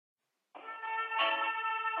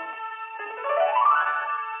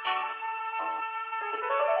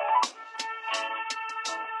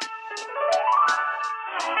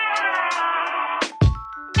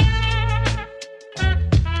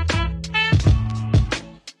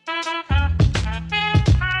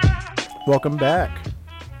welcome back.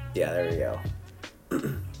 Yeah, there we go.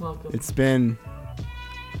 Welcome. It's been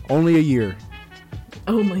only a year.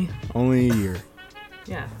 Only. Only a year.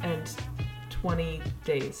 Yeah, and 20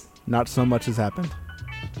 days. Not so much has happened.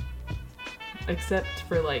 Except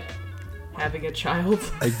for, like, having a child.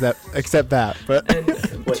 Except that. But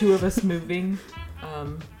And two of us moving.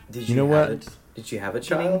 Did You know what? Did you have a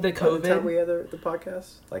child the by the time COVID? we had the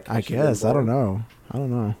podcast? Like, I had she been guess. I don't born?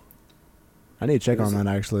 know. I need to check It was- on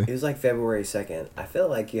that, actually. It was like February 2nd. I feel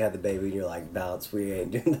like you had the baby and you're like, bounce, we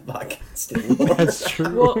ain't doing the podcast anymore. That's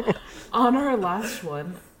true. Well, on our last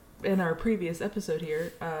one, in our previous episode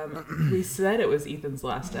here, we said it was Ethan's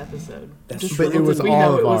last episode. That's Just true. But it little was did we all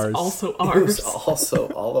know of it was ours. also It ours. was also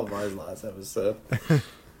all of ours last episode.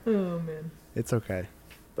 Oh, man. It's okay.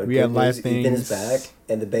 But We good had live news, Ethan is things. back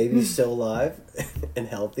and the baby's still alive and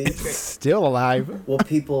healthy. Still alive. Well,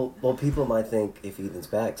 people might think if Ethan's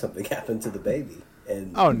back, something happened to the baby,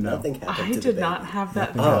 and Oh, no. nothing happened I to the did baby. not have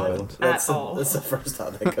that Nothing thought happened. That's at all. That's the first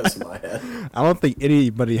thought that goes to my head. I don't think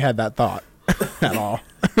anybody had that thought at all.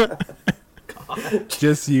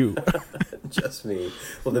 Just you. Just me.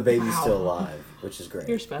 Well, the baby's Wow. still alive, which is great.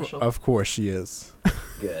 You're special. Of course she is.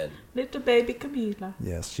 Good. Little baby Camila.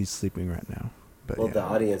 Yes, she's sleeping right now. But Well, yeah. the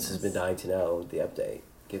audience has been dying to know the update.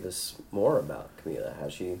 Give us more about Camila. How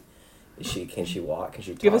can she walk? Can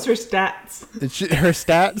she talk? Give us her stats. Her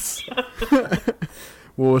stats?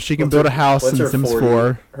 Well, she can build a house What's in her Sims 40?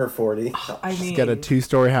 4. Her 40. I She's mean, got a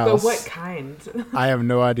 2-story but house. what kind? I have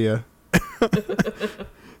no idea.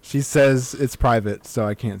 She says it's private, so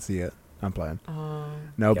I can't see it. I'm playing.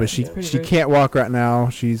 No, but she Gotcha. Pretty she rude. can't walk right now.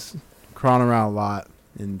 She's crawling around a lot,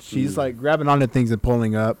 and she's like grabbing onto things and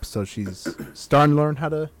pulling up. So she's starting to learn how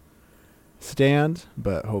to stand.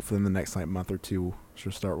 But hopefully, in the next month or two,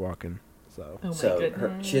 she'll start walking. So Oh my So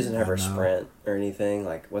goodness. she doesn't have her I know. sprint or anything.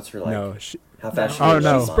 Like, what's her like? no, How fast? Oh, can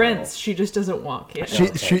no. She sprints. She just doesn't walk yet. She-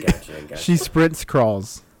 Okay, gotcha. she sprints,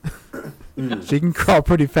 crawls. Mm. She can crawl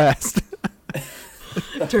pretty fast.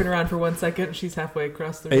 Turn around for 1 second, and she's halfway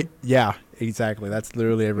across the room. Yeah, exactly. That's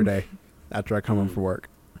literally every day after I come home from work.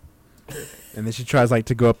 And then she tries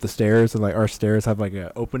to go up the stairs, and our stairs have an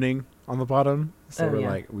opening on the bottom. So Oh, we're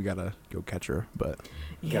yeah. we gotta go catch her. But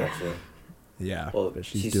Yeah. Gotcha. yeah, Well, but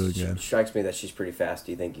she's doing she good. strikes me that she's pretty fast.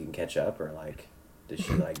 Do you think you can catch up, or does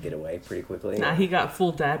she get away pretty quickly? Nah, he got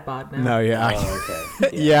full dad bod now. No, yeah, Oh,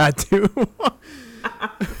 okay. yeah, I do.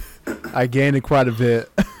 I gained it quite a bit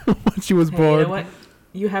when she was Hey, born. you know what?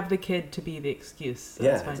 You have the kid to be the excuse. So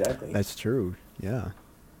Yeah, that's fine. exactly. That's true. Yeah.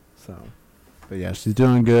 So, but yeah, she's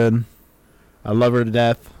doing good. I love her to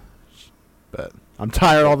death, but I'm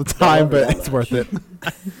tired all the time. love her But that it's worth it.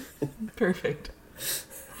 Perfect.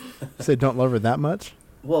 You said don't love her that much?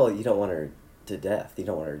 Well, you don't want her to death. You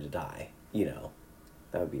don't want her to die.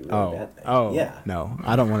 That would be a really bad thing. Oh, yeah. no,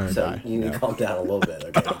 I don't want her to So die. you need no. to calm down a little bit,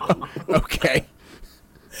 okay? Okay.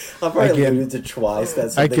 I've probably Again, alluded to twice that I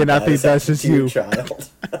something cannot bad think has that's happened just to your you. child.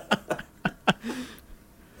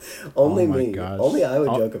 Only Oh my me. gosh. Only I would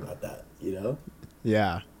I'll- joke about that. Yeah.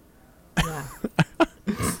 Yeah.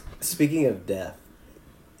 Speaking of death,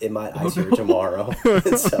 it might ice here tomorrow.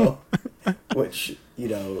 So, which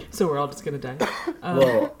So we're all just gonna die.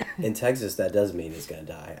 well, in Texas, that does mean it's going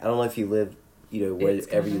to die. I don't know if you live, It's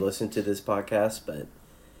wherever you gonna- listen to this podcast, but,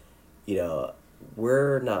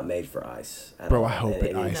 we're not made for ice. At Bro, all. I hope And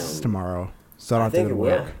it ices no. tomorrow. So I don't I have to think go to it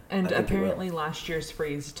will. work. And I think it will. apparently last year's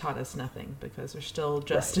freeze taught us nothing because we're still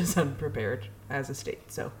just as unprepared as a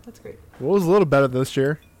state. So that's great. Well, it was a little better this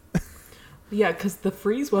year. Yeah, because the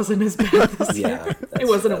freeze wasn't as bad this Yeah, year. that's- It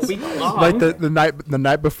wasn't a that's week fine. long. The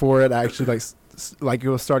night before it actually it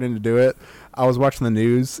was starting to do it. I was watching the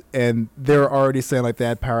news and they were already saying they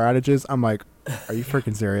had power outages. I'm like, are you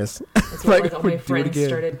freaking serious? That's what all we're my doing it friends again.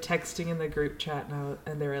 started texting in the group chat now,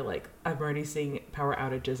 and they were like, "I'm already seeing power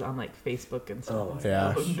outages on Facebook and stuff." Oh, I was yeah.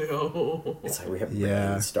 like, oh no. It's like we haven't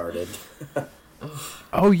Yeah. even started.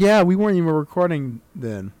 Oh yeah, we weren't even recording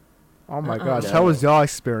then. Oh my gosh, No. how was y'all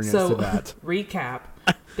experience So of that? recap: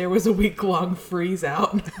 there was a week-long freeze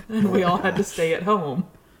out, and we all had to stay at home.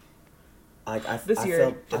 I This year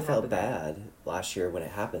felt, didn't happen. bad last year when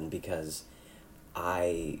it happened because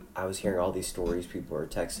I was hearing all these stories people were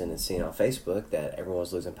texting and seeing on Facebook that everyone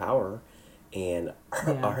was losing power, and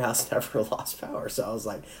Yeah. our house never lost power. So I was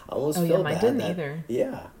like, I almost Oh, feel yeah, mine bad didn't that- either.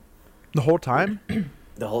 Yeah, The whole time?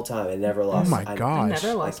 the whole time it never lost. my I- God. I Gosh.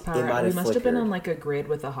 never lost Like, it power. might We have must have been flickered. on a grid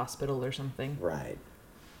with a hospital or something. Right.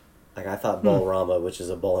 Like I thought Bolorama, which is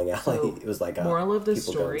a bowling alley, So, it was like a moral of the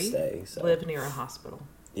people go and story: stay. So live near a hospital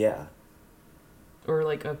yeah, or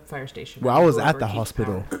like a fire station. Well, I was Whoever at the keeps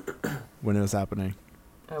hospital power. when it was happening.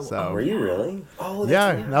 Oh, So- oh, Were you yeah. really? Oh, that's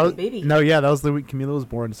Yeah, right. that was, baby. no, yeah, that was the week Camila was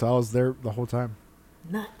born, so I was there the whole time.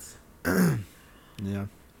 Nuts. Yeah,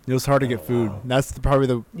 it was hard to Oh, get food. wow. That's probably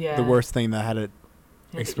the Yeah. worst thing that I had to Had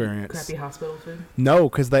to eat experience. crappy hospital food. No,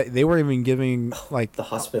 because they weren't even giving like The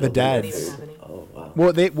hospital. the didn't dads. have food. Didn't Oh wow.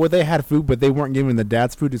 well they had food, but they weren't giving the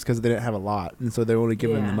dads food just because they didn't have a lot, and so they were only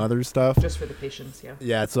giving the Yeah. mothers stuff. Just for the patients, yeah.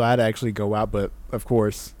 Yeah, so I had to actually go out, but of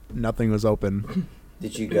course nothing was open.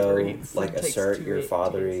 Did you Uber go Eats, like it takes assert 2 your days.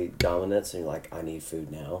 fatherly dominance and you're like, I need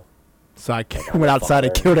food now? So I Like, I'm went a outside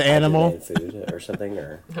and father, killed an I animal. demand food or something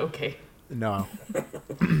or Okay, No,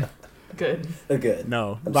 good. good.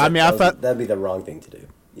 no. I'm But I saying mean, I thought that'd be the wrong thing to do.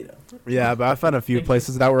 You know. yeah, but I found a few Thank you.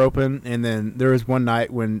 places that were open, and then there was one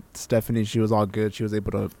night when Stephanie, she was all good, she was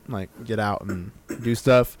able to like get out and do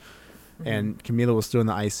stuff, and Camila was still in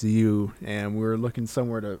the ICU, and we were looking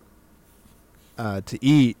somewhere to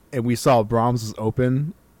eat, and we saw Brahms was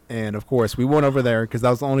open, and of course we went over there because that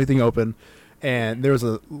was the only thing open, and there was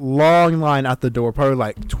a long line at the door, probably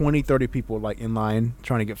like 20-30 people like in line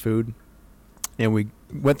trying to get food, and we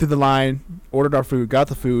went through the line, ordered our food, got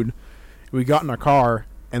the food, we got in our car,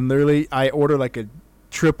 and literally I ordered like a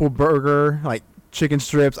triple burger, like chicken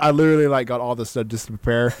strips. I literally like got all this stuff just to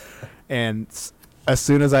prepare, and as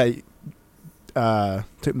soon as I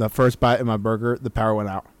took the first bite of my burger, the power went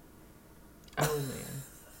out. Oh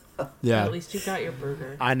man. Yeah, At least you got your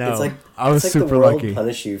burger. I know. It's like I was it's like super the world lucky.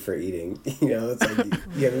 punish you for eating. You know, it's like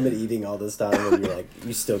you haven't been eating all this time, and you're like,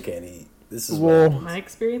 you still can't eat. This is Well- what My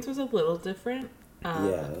experience was a little different. Yeah,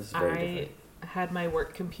 it was very different. I had my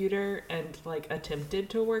work computer and like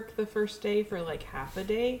attempted to work the first day for like half a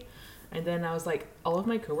day, and then I was like, all of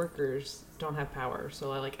my coworkers don't have power,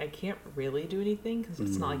 so I can't really do anything because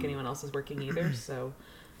it's not like anyone else is working either. So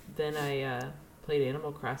then I played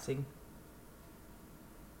Animal Crossing.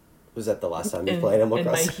 Was that the last time you in, played Animal in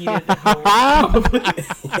my Crossing? heated home, probably.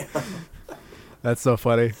 That's so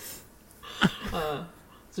funny.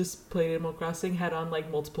 Just played Animal Crossing, had on like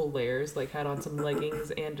multiple layers, like had on some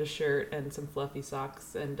leggings and a shirt and some fluffy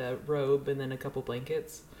socks and a robe and then a couple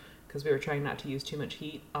blankets because we were trying not to use too much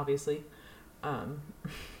heat, obviously.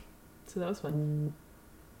 So that was fun.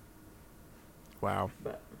 Wow.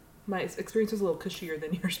 But my experience was a little cushier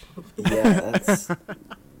than yours, probably. Yeah,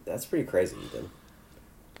 that's pretty crazy, Ethan.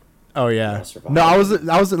 Oh yeah. Yeah, survival. No, I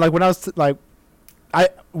was like when I was like,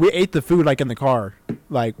 we ate the food like in the car,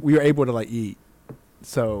 like we were able to like eat.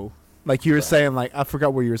 So like you were Right. saying, like I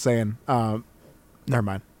forgot what you were saying. Never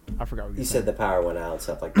mind. I forgot what you You were said saying. the power went out and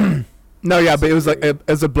stuff like that. No, yeah, but it was like it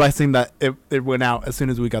was a blessing that it went out as soon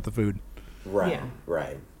as we got the food. Right, Yeah.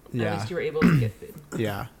 right. At Yeah, least you were able to get food.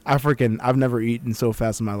 yeah. I've never eaten so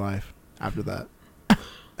fast in my life. After that,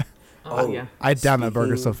 Oh, yeah. I downed that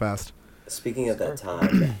burger so Speaking- fast. Speaking of that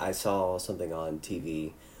time, I saw something on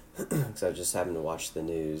TV because I just happened to watch the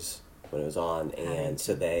news when it was on, and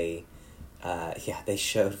so they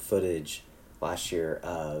showed footage last year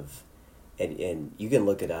of, and you can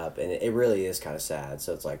look it up, and it really is kind of sad.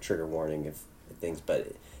 So it's like trigger warning if things,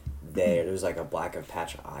 but there was like a black of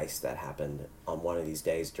patch of ice that happened on one of these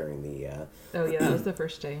days during the Oh, yeah, that was the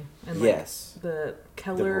first day. And like yes. the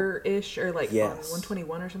Keller-ish or like on Yes.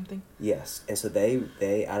 121 or something. Yes, and so they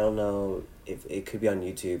I don't know if it could be on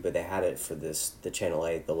YouTube, but they had it for the Channel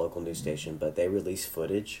 8, the local news station, but they released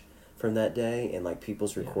footage from that day and like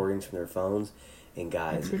people's Yeah. recordings from their phones, and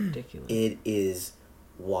guys, It's ridiculous. it is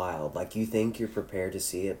wild. Like you think you're prepared to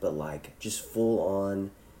see it, but like just full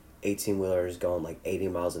on 18-wheelers going like 80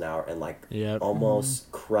 miles an hour and like Yep.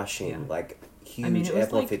 almost crushing Yeah. like huge I mean, it was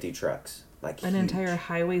F-150 trucks. Like An huge. entire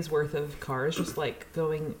highway's worth of cars just like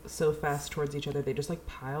going so fast towards each other. They just like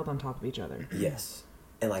piled on top of each other. Yes.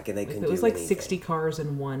 And like and they Like, can it was do like anything. 60 cars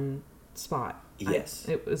in one spot. Yes.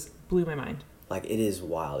 It was blew my mind. Like it is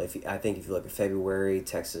wild. I think if you look at February,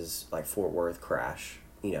 Texas, like Fort Worth crash,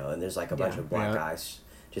 you know, and there's like a bunch Yeah. of black Yeah. ice,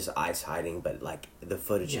 just ice hiding, but like the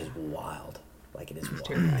footage is Yeah. wild. Like it is It was wild.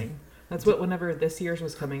 terrifying. That's what whenever this year's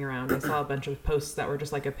was coming around, I saw a bunch of posts that were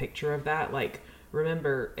just like a picture of that. Like,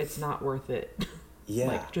 remember, it's not worth it. Yeah.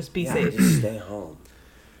 Like, just be Yeah, safe. Just stay home.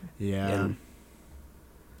 Yeah.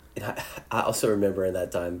 And I also remember in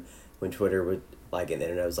that time when Twitter would like and the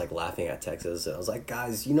internet was like laughing at Texas, and I was like,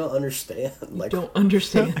 guys, you don't understand. You Like, don't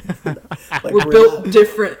understand. like We're built not-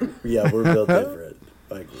 different. Yeah, we're built different.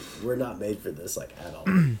 Like we're not made for this like at all.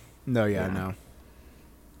 No, yeah, Yeah. no.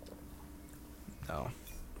 No.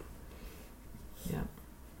 Yeah.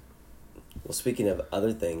 Well, speaking of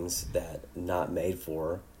other things that not made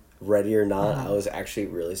for, Ready or Not, I was actually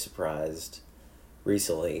really surprised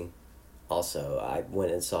recently. Also, I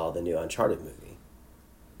went and saw the new Uncharted movie.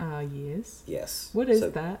 Yes. Yes. What is So-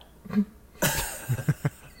 that?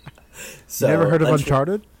 So Never heard of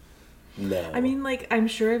Uncharted? No. I mean, like, I'm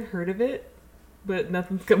sure I've heard of it, but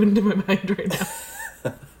nothing's coming to my mind right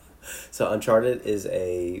now. So Uncharted is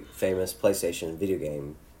a famous PlayStation video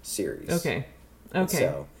game series. Okay.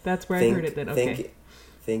 So That's where I heard it then. Okay.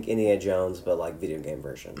 Think Indiana Jones, but like video game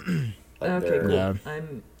version. Like Okay, cool. Yeah.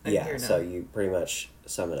 I'm yeah, here now. so you pretty much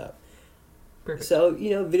sum it up. Perfect. So,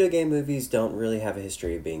 video game movies don't really have a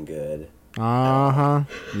history of being good. Uh-huh.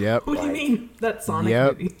 Yep. What do you like- mean? That Sonic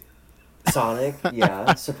Yep. movie? Sonic,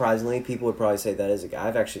 yeah. Surprisingly, people would probably say that is a good.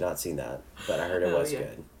 I've actually not seen that, but I heard it Oh, was yeah.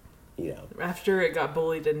 good. After it got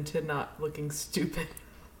bullied into not looking stupid.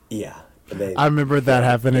 Yeah. And they- I remember that the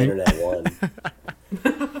happening. internet won.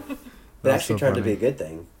 It That's actually so turned to funny. be a good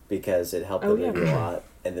thing because it helped Oh, the yeah, movie for a sure. lot,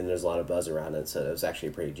 and then there's a lot of buzz around it, so it was actually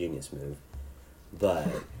a pretty genius move. But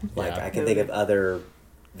like, Yeah. I can think of other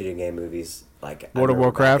video game movies like I World of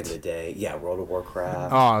remember back Warcraft? in the day. Yeah, World of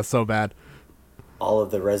Warcraft. Oh, so bad. All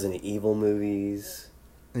of the Resident Evil movies.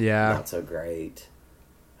 Yeah. Not so great.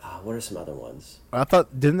 What are some other ones? I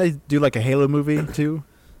thought, didn't they do like a Halo movie too?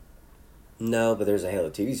 No, but there's a Halo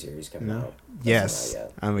TV series coming No. out. That's Yes. not out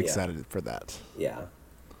yet. I'm Yeah. excited for that. Yeah.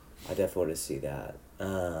 I definitely want to see that.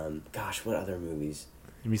 Gosh, what other movies?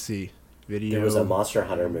 Let me see. Video. There was a Monster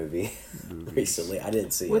Hunter movie recently. I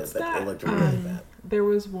didn't see What's it, but that? it looked really bad. There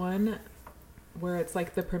was one where it's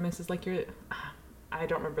like the premise is like you're. I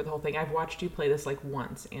don't remember the whole thing. I've watched you play this like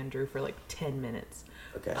once, Andrew, for like 10 minutes.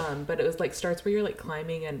 Okay. But it was like starts where you're like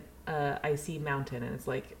climbing an icy mountain, and it's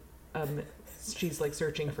like she's like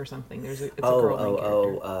searching for something. It's a girl main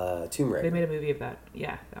character. Tomb Raider. They made a movie of that.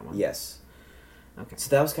 Yeah, that one. Yes. Okay. So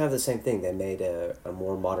that was kind of the same thing. They made a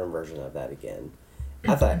more modern version of that again.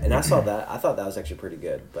 I thought that was actually pretty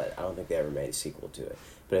good, but I don't think they ever made a sequel to it.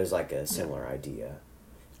 But it was like a similar idea.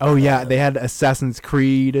 Oh yeah, they had Assassin's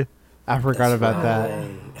Creed. I forgot That's about that. right.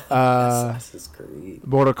 Assassin's Creed.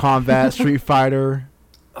 Mortal Kombat, Street Fighter,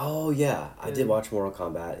 Oh yeah, I did watch Mortal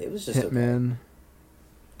Kombat. It was just okay. Hitman.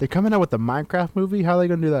 They're coming out with the Minecraft movie. How are they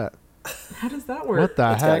gonna do that? How does that work? What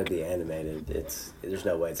the It's got heck? to be animated. There's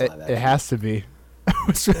no way it's It, live action. it has to be.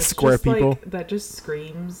 It's just That's square just, people. Like, that just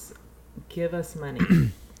screams, give us money.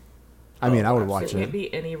 I mean, Oh, I would There watch can't it.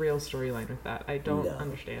 be any real storyline with that. I don't No.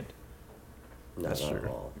 understand. No, That's not true. at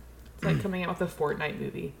all. It's like coming out with a Fortnite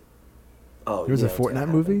movie. Oh, There was you a know it's gonna Fortnite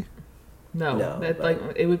happen. movie. No, No, that but- like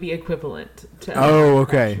it would be equivalent to Oh, a Minecraft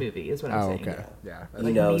okay. movie is what I'm Oh, saying. okay. Yeah. You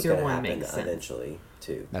Like, know it's neither gonna one happen makes sense. eventually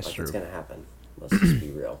too. That's like, true. It's gonna happen. Let's just be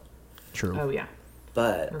real. True. Oh yeah.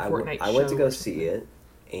 But Or I Fortnite went to show go or see something.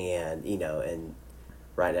 it, and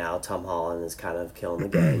right now Tom Holland is kind of killing the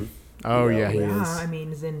game. Oh, You know, yeah, he with- is. Yeah, I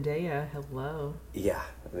mean Zendaya, hello. Yeah,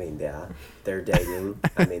 I mean, yeah, they're dating.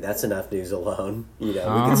 I mean, that's enough news alone. We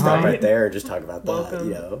Uh-huh. can stop right Right. there and just talk about that.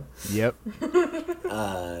 Welcome. Yep.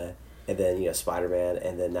 And then Spider-Man,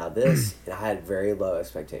 and then now this, and I had very low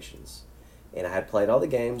expectations, and I had played all the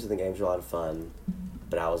games, and the games were a lot of fun,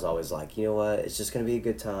 but I was always like, you know what, it's just gonna be a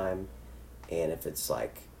good time, and if it's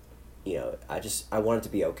like, I want it to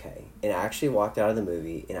be okay. And I actually walked out of the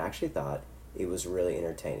movie, and I actually thought it was really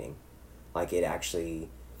entertaining, like it actually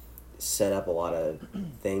set up a lot of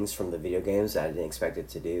things from the video games that I didn't expect it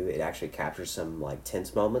to do. It actually captures some like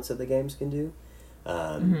tense moments that the games can do.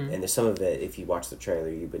 And there's some of it, if you watch the trailer,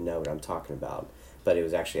 you would know what I'm talking about. But it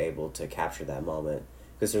was actually able to capture that moment.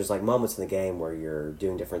 Because there's like moments in the game where you're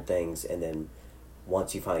doing different things, and then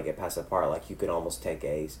once you finally get past that part, like you could almost take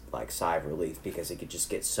a like sigh of relief because it could just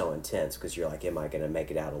get so intense because you're like, am I going to make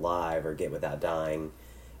it out alive or get without dying?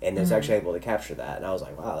 And it's actually able to capture that. And I was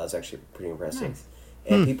like, wow, that's actually pretty impressive. Nice.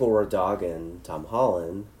 And people were dogging Tom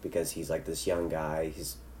Holland because he's like this young guy.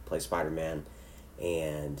 He's plays Spider-Man,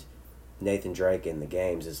 and Nathan Drake in the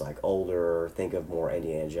games is like older. Think of more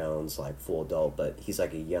Indiana Jones, like full adult, but he's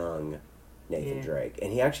like a young Nathan Yeah. Drake,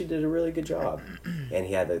 and he actually did a really good job. And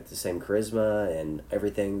he had the same charisma and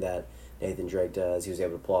everything that Nathan Drake does. He was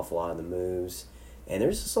able to pull off a lot of the moves, and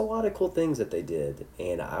there's just a lot of cool things that they did.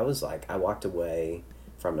 And I was like, I walked away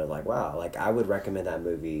from it like, wow, like I would recommend that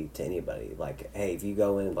movie to anybody. Like, hey, if you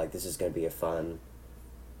go in like this is going to be a fun,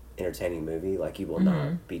 entertaining movie, like you will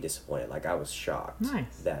not be disappointed. Like I was shocked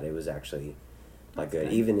Nice. that it was actually like That's good.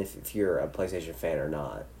 good. Even if you're a PlayStation fan or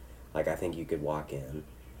not, like I think you could walk in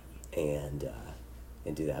and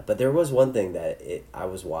do that. But there was one thing that I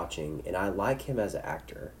was watching, and I like him as an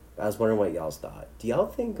actor. I was wondering what y'all's thought. Do y'all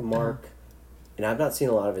think Mark? And I've not seen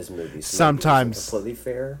a lot of his movies. So maybe this isn't Sometimes. completely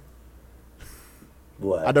fair.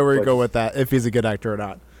 What? I know where you What- go with that. If he's a good actor or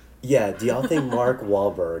not. Yeah. Do y'all think Mark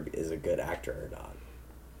Wahlberg is a good actor or not?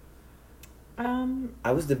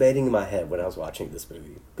 I was debating in my head when I was watching this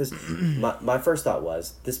movie because my first thought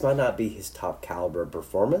was this might not be his top caliber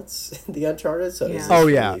performance in the Uncharted. So Yeah. is this Oh,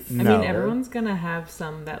 yeah. really No. I mean, fair? everyone's gonna have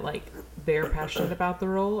some that like they're passionate about the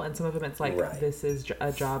role, and some of them it's like Right. this is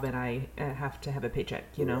a job and I have to have a paycheck,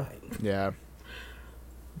 you know. Right. Yeah.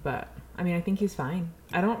 But I mean, I think he's fine.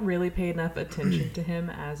 I don't really pay enough attention to him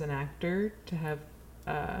as an actor to have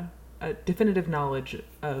a definitive knowledge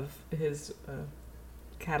of his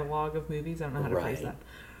catalog of movies. I don't know how to phrase Right. that,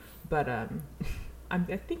 but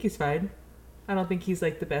I think he's fine. I don't think he's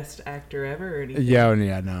like the best actor ever or anything. Yeah.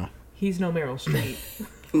 No. He's no Meryl Streep.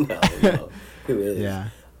 No. Who is? Yeah.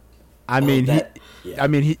 I Oh, mean, that- he. yeah. I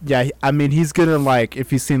mean, he. Yeah. I mean, he's gonna like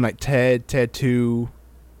if you've seen like Ted 2.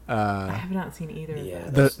 I have not seen either of Yeah.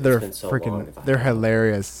 those. It's They're been so freaking. long, if I They're remember.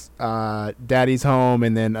 hilarious. Daddy's Home,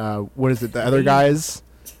 and then what is it? The other guys.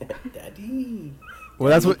 Daddy. Well,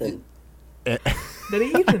 that's what. Ethan. Did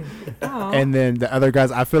he even? Oh. And then the other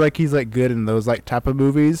guys, I feel like he's like good in those like type of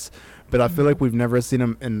movies, but I feel like we've never seen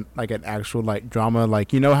him in like an actual like drama.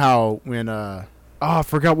 Like you know how when I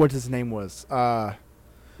forgot what his name was.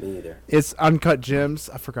 Me either. It's Uncut Gems.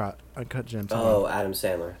 I forgot Uncut Gems. Oh, Adam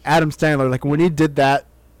Sandler. Adam Sandler. Like when he did that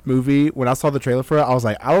movie, when I saw the trailer for it, I was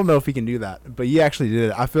like, I don't know if he can do that, but he actually did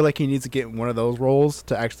it. I feel like he needs to get one of those roles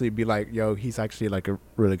to actually be like, yo, he's actually like a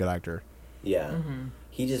really good actor. Yeah. Mm-hmm.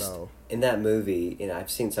 He just So- in that movie, and I've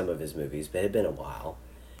seen some of his movies, but it had been a while.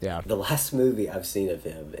 Yeah. The last movie I've seen of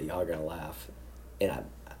him, and y'all are gonna laugh, and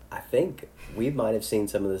I think we might have seen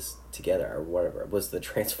some of this together or whatever. Was the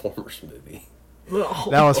Transformers movie?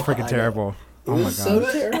 That was I freaking know. terrible. It Oh my was so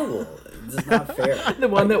god. terrible. It's not fair. The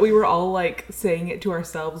one that we were all like saying it to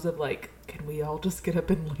ourselves of like, can we all just get up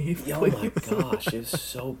and leave, Oh please? my gosh, it was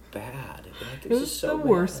so bad. Like, It was just so the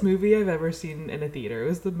worst bad. movie I've ever seen in a theater. It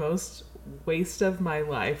was the most waste of my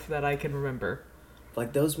life that I can remember.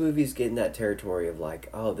 Like those movies get in that territory of like,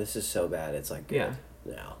 oh, this is so bad. It's like good. Yeah.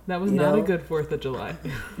 No, That was You not a know? good 4th of July.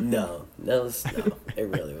 No, it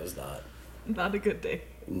really was not. Not a good day.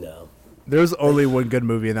 No. There was only one good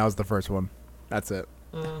movie, and that was the first one. That's it.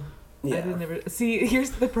 I Yeah. did never see.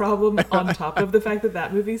 Here's the problem. On top of the fact that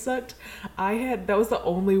that movie sucked, that was the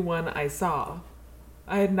only one I saw.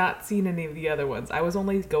 I had not seen any of the other ones. I was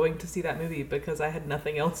only going to see that movie because I had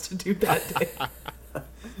nothing else to do that day.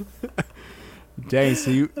 Dang, so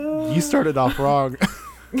you started off wrong.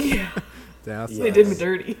 Yeah, That's Yeah. they did me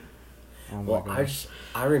dirty. Oh my Well, gosh.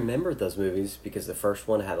 I remembered those movies because the first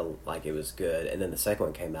one had it was good, and then the second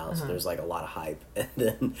one came out, so there's like a lot of hype. And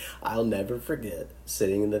then I'll never forget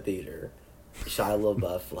sitting in the theater, Shia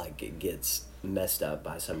LaBeouf like gets messed up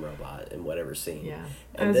by some robot in whatever scene. Yeah,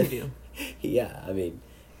 and as you do. Yeah, I mean,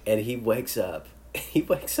 and he wakes up. He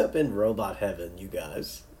wakes up in robot heaven, you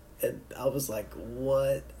guys. And I was like,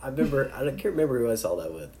 "What?" I can't remember who I saw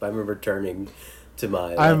that with, but I remember turning to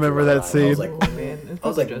my. I remember that I was scene. like, Oh man, it's I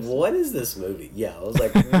was like, probably just- "What is this movie?" Yeah, I was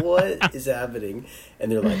like, "What is happening?"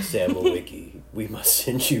 And they're like, "Sam Wiki, we must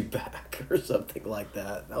send you back," or something like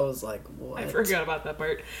that. I was like, "What?" I forgot about that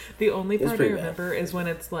part. The only It's part I pretty bad. remember is when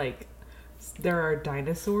it's like there are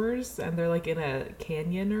dinosaurs and they're like in a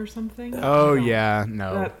canyon or something. Oh No. yeah,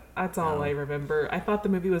 no. That's all No. I remember. I thought the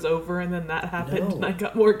movie was over and then that happened No. and I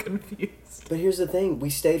got more confused. But here's the thing: we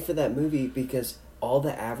stayed for that movie because all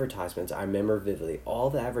the advertisements I remember vividly. All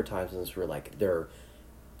the advertisements were like,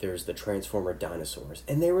 "There's the Transformer dinosaurs,"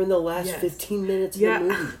 and they were in the last Yes. 15 minutes of Yeah, the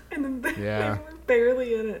movie. and then they Yeah. were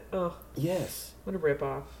barely in it. Oh, Yes. what a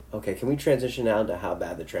ripoff. Okay, can we transition now to how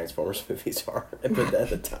bad the Transformers movies are and put that in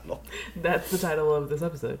the title? That's the title of this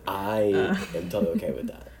episode. I am totally okay with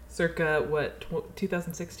that. Circa, what,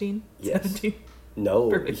 2016? Yes. 17? No,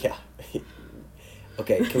 Perfect. yeah.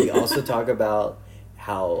 Okay, can we also talk about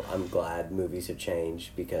how I'm glad movies have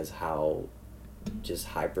changed because how just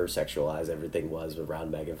hypersexualized everything was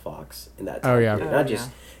around Megan Fox in that time Oh, yeah. period.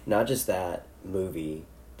 Oh, Not just that movie,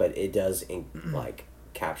 but it does like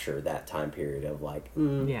capture that time period of like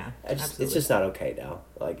Yeah, it's absolutely. just not okay now.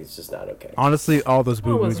 Like it's just not okay. Honestly, all those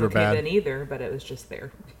Well, it movies wasn't were okay bad. then either, but it was just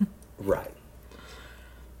there. Right.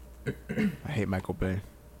 I hate Michael Bay.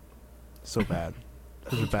 So bad.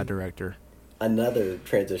 He's a bad director. Another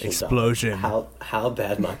transition. Explosion. Topic. How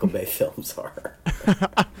bad Michael Bay films are.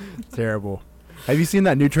 Terrible. Have you seen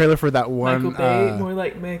that new trailer for that one? Michael Bay, more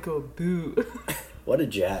like Michael Boo. What a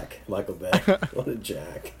jack, Michael Bay. What a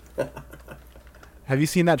jack. Have you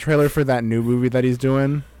seen that trailer for that new movie that he's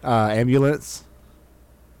doing? Ambulance.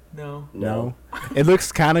 No. No. It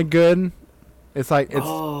looks kind of good. It's like it's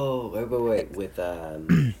Oh, wait. With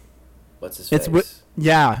what's his It's face? with-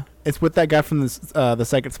 yeah. It's with that guy from the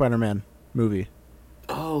second Spider-Man movie.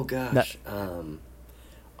 Oh gosh.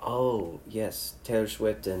 Oh yes, Taylor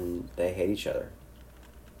Swift and they hate each other.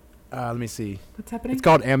 Let me see. What's happening? It's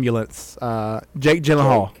called Ambulance. Jake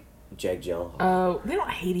Gyllenhaal. Jake Gyllenhaal. Oh, they don't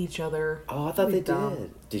hate each other. Oh, I thought Really they dumb.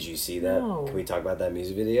 did. Did you see that? No. Can we talk about that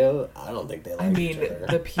music video? I don't think they like I mean, each other.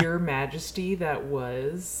 the pure majesty that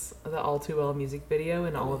was the All Too Well music video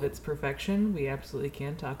and all of its perfection, we absolutely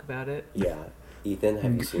can talk about it. Yeah. Ethan,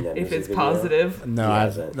 have you seen that If music it's video? positive. No, he I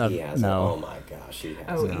hasn't. He hasn't. no. Oh my gosh, he hasn't.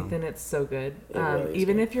 Oh, No. Ethan, it's so good. It really is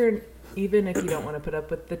Even good. even if you don't want to put up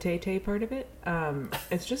with the Tay Tay part of it,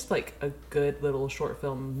 it's just like a good little short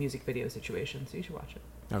film music video situation. So you should watch it.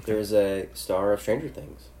 Okay. There's a star of Stranger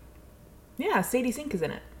Things. Yeah, Sadie Sink is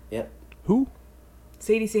in it. Yep. Who?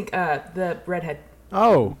 Sadie Sink, the redhead.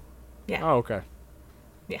 Oh. Yeah. Oh, okay.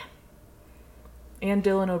 Yeah. And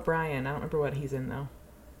Dylan O'Brien. I don't remember what he's in though.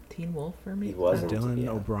 Teen Wolf for me. He wasn't. Dylan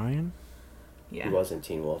yeah. O'Brien. Yeah. He wasn't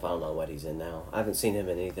Teen Wolf. I don't know what he's in now. I haven't seen him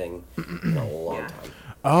in anything in a long Yeah. time.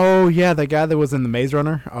 Oh yeah, the guy that was in the Maze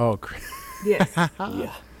Runner. Oh, Yes.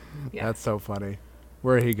 Yeah. Yeah. that's so funny.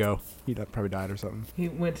 Where did he go? He probably died or something. He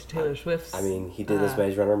went to Taylor Swift's. I mean, he did his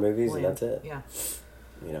Maze Runner movies, and land. that's it. Yeah.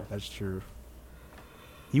 You know. That's true.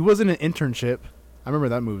 He was in an internship. I remember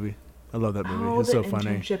that movie. I love that movie. Oh, It's the so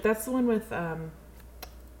funny. internship. That's the one with Robert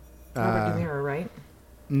Uh, De Niro, right?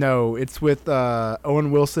 No, it's with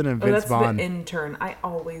Owen Wilson and Oh, Vince that's Vaughn. the intern. I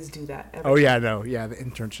always do that. every Oh time. yeah, no, yeah, the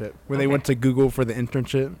internship. When they Okay. went to Google for the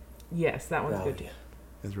internship, Yes, that one's Oh, good too. yeah.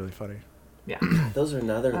 it's really funny. Yeah. Those are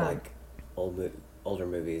another Um, like older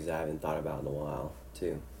movies I haven't thought about in a while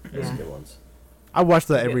too. Those Yeah. good ones. I watch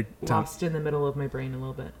that I every get time. lost in the middle of my brain a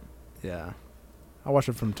little bit. Yeah, I watch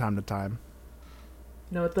it from time to time.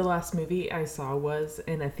 No, the last movie I saw was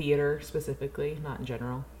in a theater specifically, not in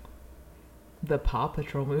general. The Paw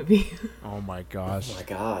Patrol movie. Oh my Oh gosh, my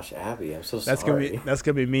gosh, Abby, I'm so that's sorry.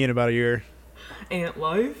 gonna be me in about a year. Ant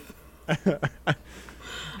Life.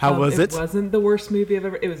 How was it? It wasn't the worst movie I've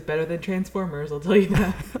ever. It was better than Transformers, I'll tell you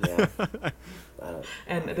that. Yeah. I don't,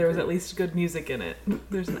 And I there was agree. at least good music in it.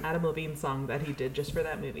 There's an Adam Levine song that he did just for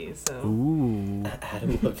that movie. So Ooh,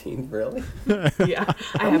 Adam Levine, really? yeah,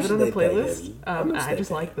 I How have much it on do the they pay playlist. him? How much I they just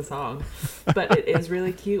pay like him? the song, but it is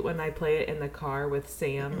really cute when I play it in the car with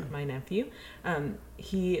Sam, my nephew.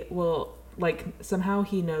 He will somehow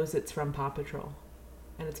he knows it's from Paw Patrol,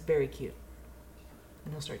 and it's very cute,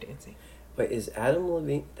 and he'll start dancing. Wait, is Adam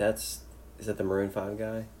Levine? Is that the Maroon 5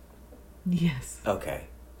 guy? Yes. Okay.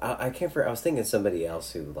 I can't remember. I was thinking somebody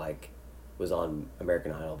else who was on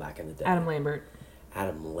American Idol back in the day. Adam Lambert.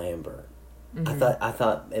 Adam Lambert. Mm-hmm. I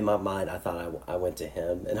thought in my mind I went to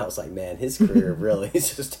him and I was like, man, his career really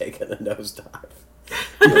is just taking a nosedive.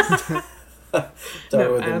 Started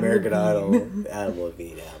No, with Adam American Levine. Idol, Adam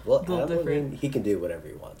Levine. Yeah. Well, A little Adam different. Levine, he can do whatever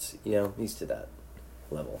he wants. You know, he's to that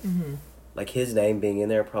level. Mm-hmm. Like his name being in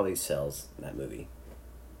there probably sells that movie.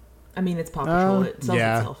 I mean, it's Paw Patrol. It sells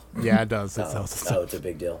yeah, itself. yeah, it does. It Oh, sells oh, itself. it's a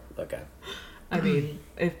big deal. Okay. I mean,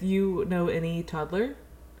 if you know any toddler,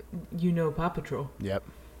 you know Paw Patrol. Yep.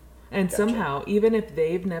 And Gotcha. somehow, even if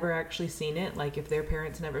they've never actually seen it, like if their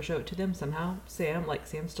parents never show it to them, somehow Sam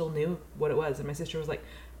still knew what it was. And my sister was like,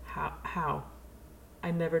 How?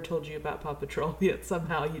 I never told you about Paw Patrol, yet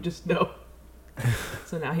somehow you just know.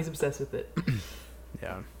 So now he's obsessed with it.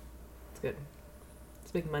 Yeah. It's good.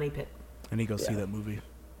 It's a big money pit. I need to go see Yeah. that movie.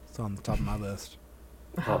 It's on the top of my list.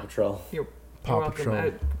 Paw Patrol. You're Paw welcome.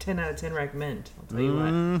 Patrol. 10 out of 10 recommend. I'll tell you what.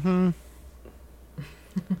 Mm-hmm.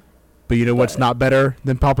 But you know what's not better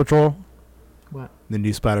than Paw Patrol? What? The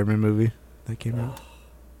new Spider-Man movie that came out. Oh,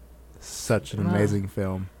 Such an Wow. amazing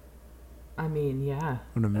film. I mean, yeah.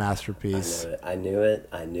 What a I masterpiece. knew it. I knew it.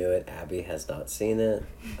 I knew it. Abby has not seen it.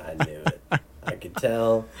 I knew it. I could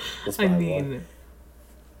tell. That's I why mean,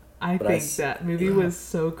 I But I think s- that movie yeah. was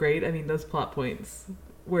so great. I mean, those plot points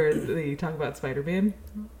where they talk about Spider-Man,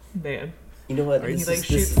 man. you know what? Right. He This like is-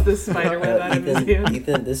 shoots the spider web out of his hand.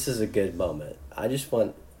 Ethan, this is a good moment. I just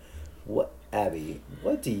want, Abby,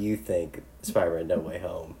 what do you think Spider-Man No Way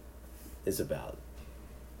Home is about?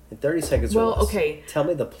 In 30 seconds or Well, less. okay. Tell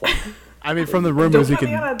me the plot. I mean, from the Don't rumors, you put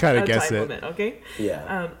me can on kind a of guess time it. limit, okay?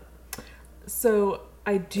 Yeah. So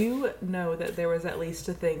I do know that there was at least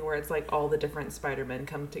a thing where it's like all the different Spider-Men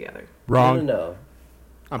come together. Wrong. No.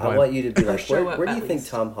 I'm I playing. want you to be Or like, show where up do you at think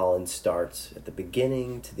least. Tom Holland starts? At the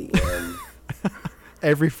beginning to the end?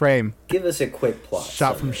 Every frame. Give us a quick plot.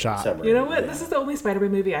 Shot from summary- shot. summary. You know what? Yeah. This is the only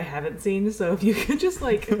Spider-Man movie I haven't seen, so if you could just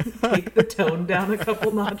like take the tone down a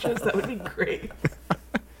couple notches, that would be great.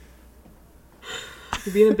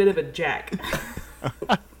 You're being a bit of a jack.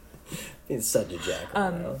 It's such a jack.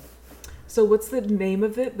 So what's the name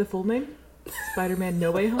of it? The full name? Spider-Man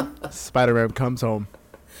No Way Home? Spider-Man comes home.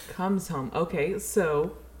 Comes home. Okay,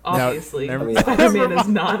 so obviously, never- I mean, Spider-Man is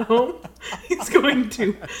not home. He's going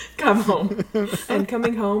to come home. And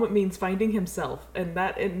coming home means finding himself. And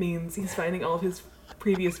that it means he's finding all of his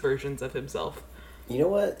previous versions of himself. You know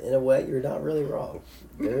what? In a way, you're not really wrong.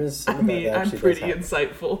 There is some I of that mean, that I'm actually pretty does happen.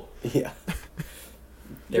 insightful. Yeah.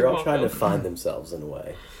 You're They're all trying to welcome. find themselves in a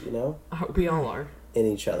way, you know? We all are. In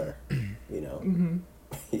each other, you know? Mm-hmm.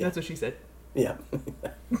 Yeah. That's what she said. Yeah.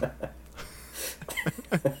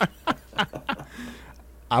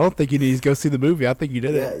 I don't think you need to go see the movie. I think you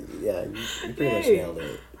did Yeah, it. yeah. You pretty much Yay. nailed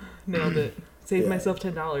it. Nailed it. Saved Yeah. myself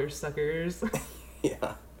 $10, suckers.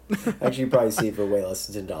 Yeah. Actually, you probably see it for way less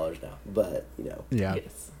than $10 now. But, you know, Yeah.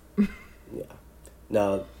 Yes. yeah.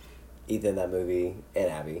 No, Ethan, that movie, and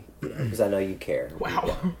Abby, you know, because I know you care. Wow.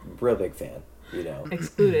 Yeah, real big fan, you know.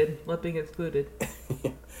 Excluded. Love being excluded.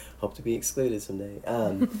 Hope to be excluded someday.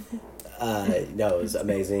 No, it was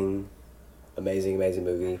amazing, amazing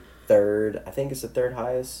movie. I think it's the third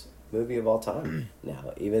highest movie of all time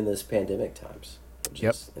now, even this pandemic times, which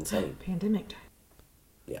Yep. is insane. Pandemic time.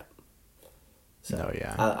 Yeah. So, No,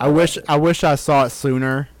 yeah. I I wish like it. I wish I saw it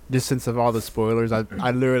sooner. Just since of all the spoilers, I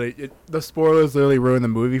literally the spoilers literally ruined the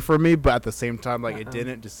movie for me. But at the same time, like it Uh-oh.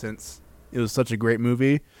 didn't. Just since it was such a great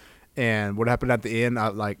movie, and what happened at the end, I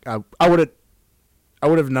would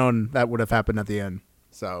have known that would have happened at the end.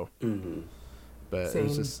 So, Mhm. but it Same.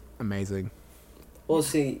 was just amazing. Well,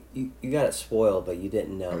 see, you got it spoiled, but you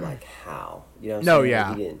didn't know like how. You know what I'm No, saying? yeah,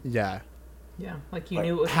 Like, you didn't. yeah, Yeah. Like you Like,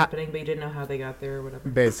 knew it was ha- happening, but you didn't know how they got there or whatever.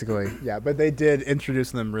 basically, yeah. But they did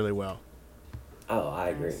introduce them really well. Oh, I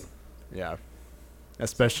agree. Nice. Yeah,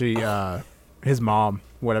 especially his mom,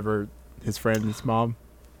 whatever his friend's mom,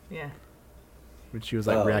 Yeah. when she was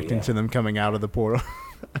like Oh, reacting yeah. to them coming out of the portal.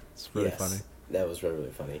 It's really Yes, funny. That was really,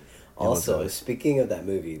 really funny. was Also, funny. speaking of that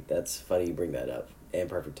movie, that's funny you bring that up, and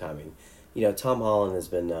perfect timing. You know, Tom Holland has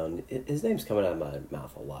been known. His name's coming out of my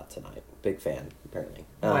mouth a lot tonight. Big fan, apparently.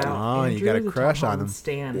 Wow. Oh, you Andrew got a is Tom crush on Holland him.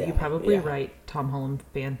 Stan. Yeah, You probably yeah. write Tom Holland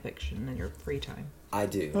fan fiction in your free time. I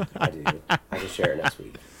do. I can share it next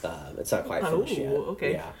week. It's not quite finished yet. Oh,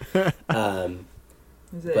 okay. Yeah.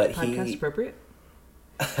 Is it But podcast appropriate?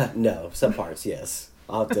 No, some parts, yes.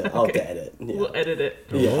 I'll have to Okay. edit. Yeah. We'll edit it.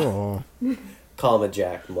 Yeah. Oh. Call him a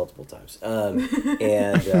jack multiple times, and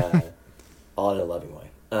all in a loving way.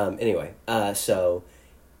 Anyway, so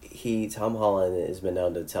Tom Holland has been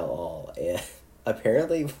known to tell all, and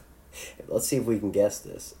apparently, let's see if we can guess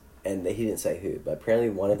this. And he didn't say who, but apparently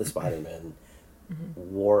one of the Spider-Men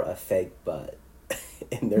wore a fake butt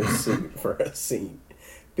in their suit for a scene,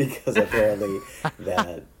 because apparently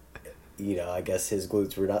that, you know, I guess his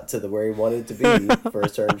glutes were not to the where he wanted to be for a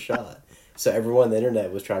certain shot. So everyone on the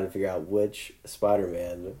internet was trying to figure out which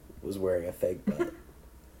Spider-Man was wearing a fake butt. And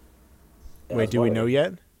I Wait, was do we know wondering-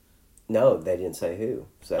 yet? No, they didn't say who.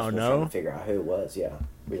 So that's Oh, what we're no? trying to figure out who it was. Yeah,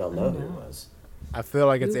 we don't know Oh, who it no. was. I feel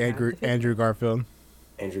like it's Who had Andrew the fake Andrew Garfield.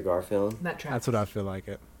 Andrew Garfield. That tracks. That's what I feel like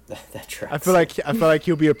it. That tracks. I feel like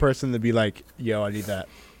he'll be a person to be like, yo, I need that.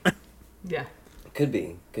 Yeah. Could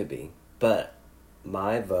be, but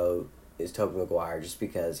my vote is Tobey Maguire just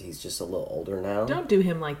because he's just a little older now. Don't do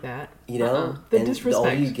him like that. You know, The and disrespect. the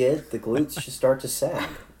older you get, the glutes should start to sag.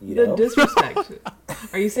 You The know, disrespect.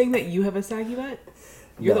 Are you saying that you have a saggy butt?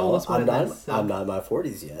 You're the No, oldest one I'm in not, this. So. I'm not in my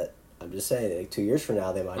 40s yet. I'm just saying, like, 2 years from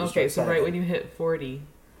now, they might just Okay, start so right sagging. when you hit 40.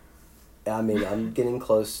 I mean, I'm getting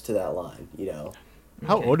close to that line, you know.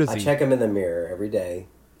 How Okay. old is I he? check him in the mirror every day.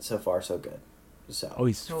 So far, so good. So, Oh,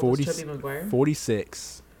 he's How old 40, is Tobey Maguire?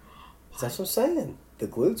 46. that's what I'm saying. The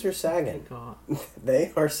glutes are sagging. God.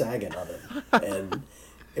 They are sagging on him. And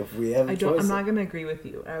if we have a choice... I'm not going to agree with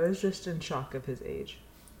you. I was just in shock of his age.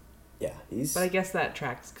 Yeah, he's... But I guess that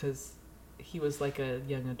tracks because he was like a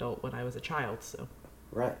young adult when I was a child, so.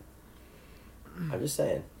 Right. I'm just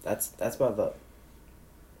saying. That's my vote.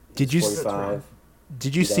 Did He's you s- 45.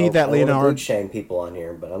 Did you know, see that I don't wanna Leonardo? glute shame people on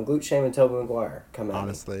here, but I'm glute shaming Tobey Maguire. Come on.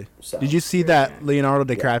 Honestly, So. did you see You're that right. Leonardo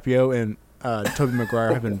DiCaprio and Tobey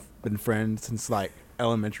Maguire have been friends since like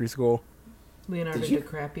elementary school? Leonardo Did you-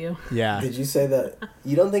 DiCaprio. Yeah. Did you say that?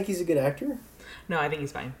 You don't think he's a good actor? No, I think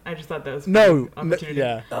he's fine. I just thought that was a No, good opportunity.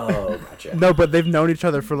 yeah. Oh, gotcha. No, but they've known each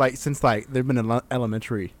other for like since like they've been in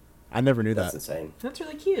elementary. I never knew That's that. insane. That's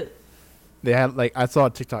really cute. They had like I saw a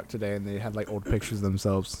TikTok today and they had like old pictures of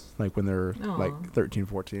themselves like when they were Aw. like 13,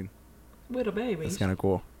 14. Little baby. That's kind of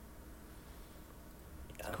cool.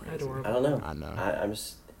 Adorable. I don't know. I know.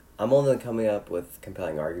 I'm only coming up with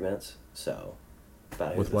compelling arguments. So,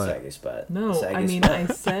 about With who's what? the saggiest butt. No, The I saggiest mean, butt. I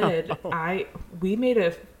said we made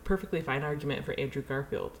a perfectly fine argument for Andrew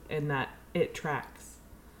Garfield, and that it tracks.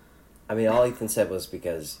 I mean, all Ethan said was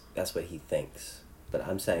because that's what he thinks. but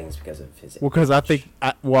I'm saying it's because of his. Well, because I think,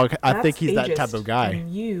 I That's think he's that ageist, type of guy.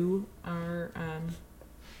 And you are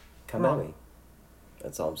Come at me.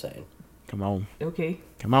 That's all I'm saying. Come on, okay.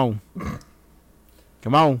 come on,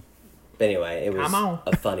 come on. But anyway, it was Come on.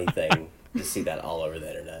 a funny thing to see that all over the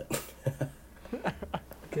internet.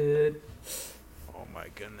 Good. Oh my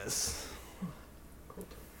goodness.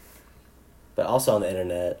 But also on the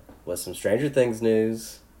internet was some Stranger Things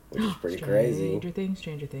news, which is pretty crazy.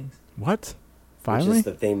 Stranger Things. What? Which Finally? is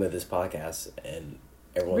the theme of this podcast, and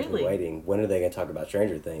everyone's been Really? waiting. When are they going to talk about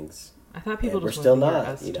Stranger Things? I thought people And we're just still wanted to hear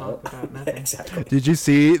not, us you know. talk about nothing. Exactly. Did you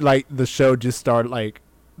see like the show just started? Like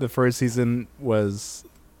the first season was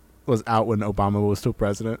out when Obama was still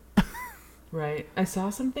president. Right. I saw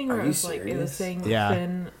something Are where it you was like it was serious? saying Yeah.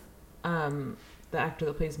 Finn, the actor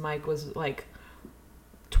that plays Mike, was like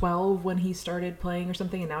 12 when he started playing or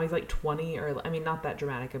something, and now he's like 20. Or I mean, not that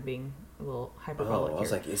dramatic. I'm being a little hyperbolic Oh, I was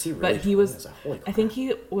here. like, is he really? But he 20? was- I was like, holy I crap. think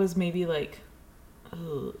he was maybe like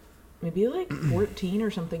 14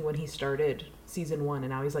 or something when he started season 1, and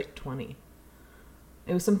now he's like 20.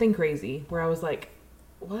 It was something crazy where I was like,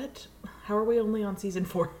 "What? How are we only on season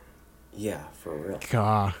 4?" Yeah, for real.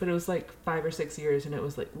 God. But it was like 5 or 6 years, and it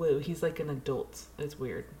was like, "Whoa, he's like an adult." It's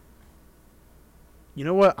weird. You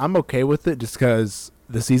know what? I'm okay with it just because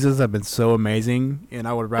the seasons have been so amazing, and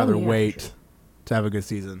I would rather yeah, for wait sure. to have a good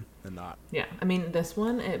season than not. Yeah, I mean, this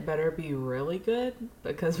one it better be really good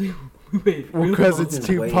because we wait. Well, really 'cause long. it's Been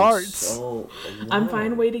two waiting parts. so I'm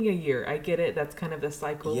fine long. waiting a year. I get it. That's kind of the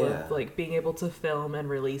cycle Yeah. of like being able to film and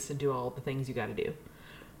release and do all the things you got to do.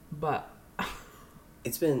 But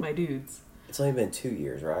It's been. my dudes, It's only been 2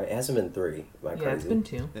 years, right? It hasn't been 3. Am I yeah, crazy? it's been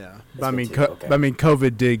 2. Yeah, It's but I been mean, two, okay. but I mean,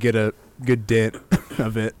 COVID did get a good dent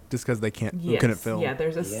of it just because they Yes, couldn't film. yeah.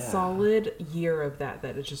 There's a Yeah. solid year of that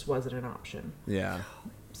it just wasn't an option. Yeah.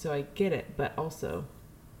 So I get it, but also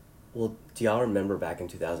Well, do y'all remember back in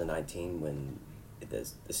 2019 when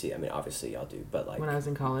I mean, obviously y'all do, but like, when I was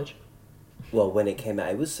in college. well, when it came out,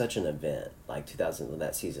 it was such an event. Like 2000, when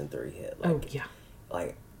that season 3 hit. Like, Oh yeah.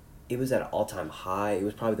 like it was at an all-time high. It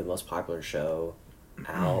was probably the most popular show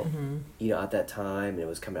out, at that time, and it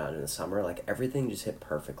was coming out in the summer. Like everything just hit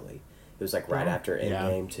perfectly. It was like right Yeah. after Yeah.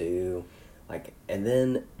 Endgame too, like, and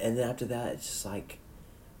then after that, it's just like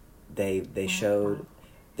they showed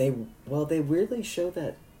they weirdly showed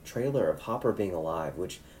that trailer of Hopper being alive,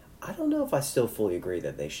 which I don't know if I still fully agree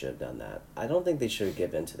that they should have done that. I don't think they should have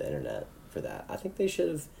given to the internet for that. I think they should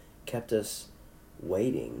have kept us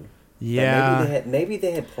waiting. But Yeah. maybe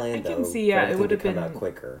they had planned I can though see, yeah, for it everything would to have come been- out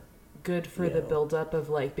quicker. Good for You the know. buildup of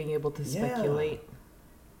like being able to Yeah. speculate.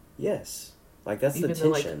 Yes, like that's the Even though,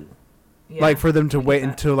 like, tension. Yeah, Like for them to I get wait that.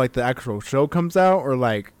 until like the actual show comes out, or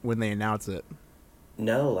like when they announce it.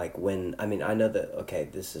 No, like when I mean I know that okay,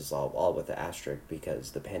 this is all with the asterisk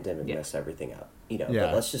because the pandemic Yeah. messed everything up. Yeah.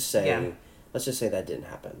 But let's just say Yeah. that didn't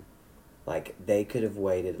happen. Like they could have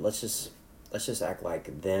waited. Let's just act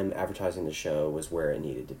like them advertising the show was where it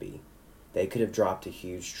needed to be. They could have dropped a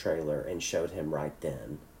huge trailer and showed him right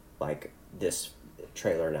then, like this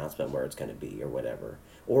trailer announcement where it's going to be or whatever,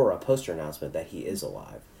 or a poster announcement that he is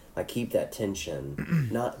alive. Like keep that tension.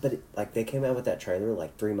 Like they came out with that trailer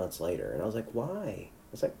like 3 months later, and I was like, why? I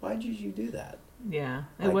was like, why did you do that? Yeah,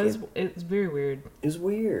 Like, it's very weird. It was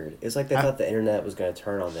weird. It's like they thought the internet was going to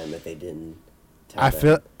turn on them if they didn't. Tell I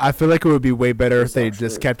them. feel like it would be way better if It's they not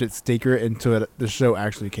just true. kept it secret until the show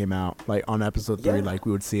actually came out, like on episode 3, Yeah. like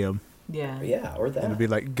we would see him, Yeah. Yeah, or that. and it'd be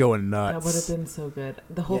like going That nuts. would have been so good.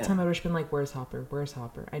 The whole Yeah. time I would have just been like, "Where's Hopper? Where's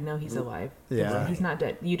Hopper? I know he's alive. Yeah. He's not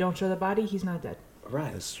dead. You don't show the body, he's not dead."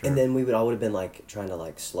 Right. That's true. And then we would all would have been like trying to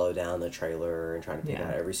like slow down the trailer and trying to pick Yeah.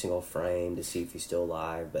 out every single frame to see if he's still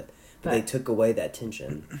alive, but But- they took away that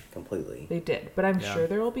tension completely. They did, but I'm Yeah. sure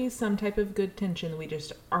there will be some type of good tension we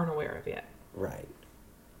just aren't aware of yet. Right.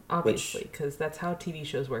 Obviously, because that's how TV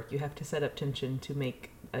shows work. You have to set up tension to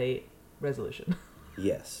make a resolution.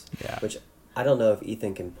 Yes. Yeah. Which I don't know if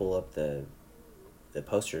Ethan can pull up the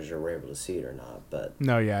posters or we're able to see it or not, but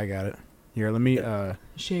No, yeah, I got it. Here, let me. Share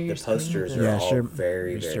your the screen posters with are us. Yeah, all share-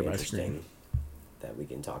 very, share very my interesting screen. that we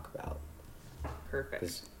can talk about. Perfect.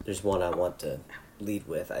 Because there's one I want to lead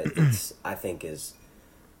with. I think is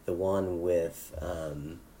the one with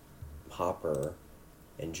Hopper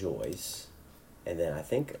and Joyce, and then I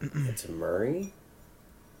think it's Murray.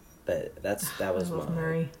 But that was I love my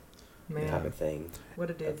Murray. type Man, of thing what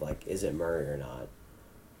a dude. of like, is it Murray or not?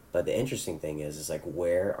 But the interesting thing is like,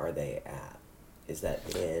 where are they at? Is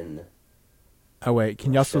that in? Oh wait,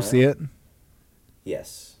 can y'all still Russia? see it?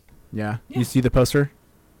 Yes. Yeah. Yeah. You see the poster?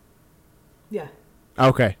 Yeah.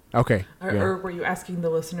 Okay. Or, Yeah. or were you asking the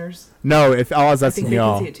listeners? No, if I was I asking think they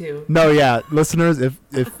y'all. can see it too. No, yeah, listeners, if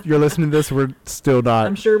you're listening to this, we're still not.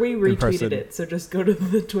 I'm sure we person. retweeted it, so just go to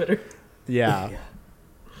the Twitter. Yeah.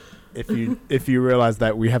 If you realize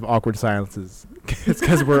that we have awkward silences, it's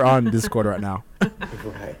because we're on Discord right now.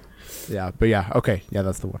 Right. Yeah, but yeah, okay, yeah,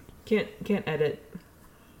 that's the one. Can't edit.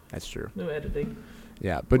 That's true. No editing.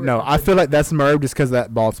 Yeah, but We're no, I awkward. feel like that's Merv just because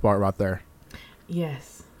that bald spot right there,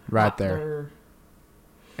 Yes. right there, Or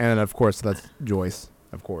and then of course that's Joyce,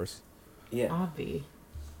 of course. Yeah. Avi.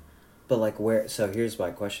 But like where? So here's my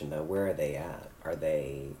question though: where are they at? Are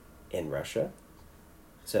they in Russia?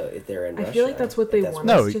 So if they're in I Russia, feel like that's what they want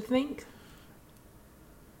No. us to think.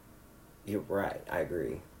 You're right. I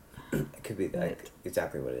agree. It could be like But-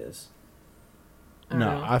 exactly what it is. I don't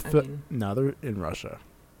No, know. I feel mean, no, they're in Russia,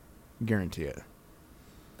 guarantee it.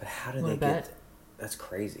 But how do wanna they bet? get? That's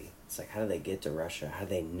crazy. It's like how do they get to Russia? How do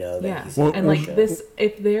they know that Yeah, he's Well, in and like Russia? this,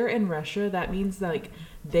 if they're in Russia, that means like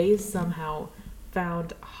they somehow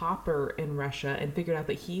found Hopper in Russia and figured out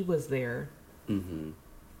that he was there, Mm-hmm.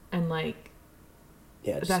 and like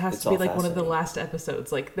Yeah. It's, that has it's to be all like one of the fascinating. last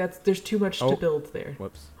episodes. Like there's too much Oh. to build there.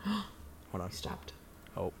 Whoops. Hold on. You stopped.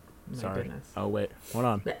 Oh, My sorry. goodness. Oh wait, hold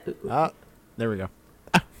on. Bleh. Ah, there we go.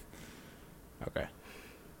 Okay.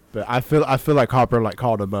 But I feel like Hopper like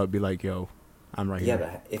called him up, be like, "Yo, I'm right Yeah,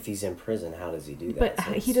 here." but if he's in prison, how does he do that? But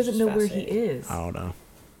So it's he doesn't just know where he fascinating. is. I don't know.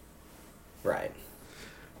 Right.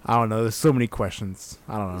 I don't know. There's so many questions.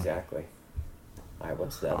 I don't know. Exactly. All right.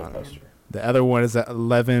 What's the I other don't know. poster? The other one is at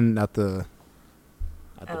 11 at the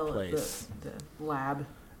L, place the lab.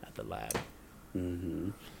 at the lab. Mm-hmm.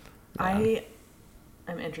 Yeah. I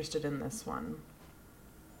am interested in this one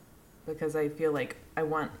because I feel like I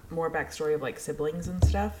want more backstory of like siblings and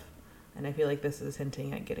stuff, and I feel like this is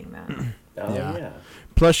hinting at getting that. Oh Yeah. yeah.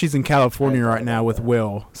 Plus, she's in California I thought right now about with that.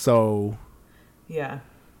 Will, so Yeah,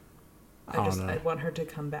 I don't know. I want her to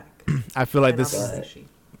come back. I feel like And this. obviously Right. she-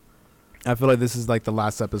 I feel like this is like the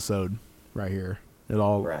last episode, right here. It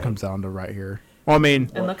all Right. comes down to right here. Well, I mean,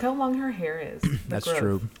 And look how long her hair is. The That's growth,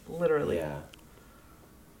 true. Literally. Yeah.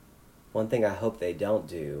 One thing I hope they don't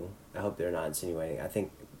do, I hope they're not insinuating. I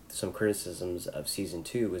think some criticisms of season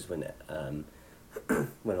 2 was when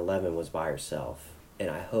when 11 was by herself, and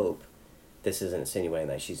I hope this isn't insinuating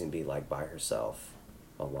that she's gonna be like by herself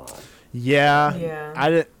a lot. yeah, Yeah. I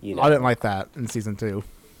didn't. You I didn't know. like that in season 2.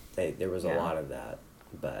 There was a Yeah. lot of that,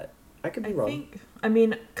 but I could be I wrong. think,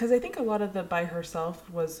 because I think a lot of the by herself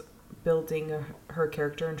was building her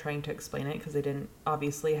character and trying to explain it because they didn't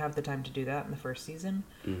obviously have the time to do that in the first season.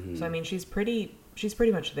 Mhm. So I mean, she's pretty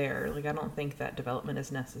much there. Like I don't think that development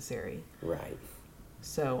is necessary. Right.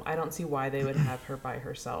 So I don't see why they would have her by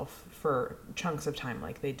herself for chunks of time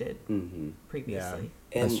like they did Mm-hmm. previously.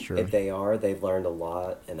 And That's true. if they are, they've learned a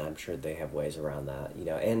lot, and I'm sure they have ways around that,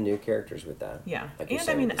 and new characters with that. Yeah, Like you're and I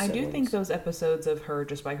saying mean, with the I do think siblings. those episodes of her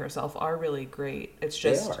just by herself are really great. It's They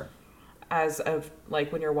just are. as of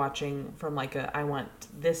like when you're watching from like I want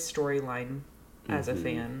this storyline as a Mhm.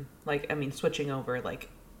 fan. Like I mean, switching over like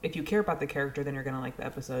if you care about the character, then you're gonna like the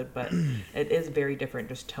episode. But it is very different,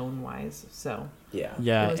 just tone wise. So Yeah.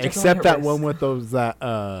 Yeah, It was definitely except a that risk. one with those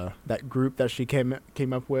that group that she came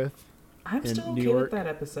up with. I'm In still New okay York, with that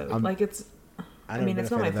episode. I'm- like it's. I mean,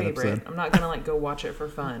 it's not my favorite. I'm not gonna like go watch it for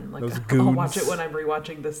fun. Like Those I'll watch goons. it when I'm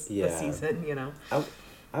rewatching this Yeah. season. You know.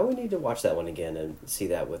 I would need to watch that one again and see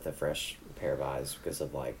that with a fresh pair of eyes because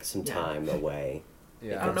of like some Yeah. time away.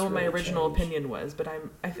 I don't know what my really original changed. opinion was, but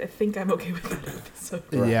I think I'm okay with that episode.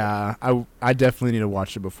 Right. Yeah, I definitely need to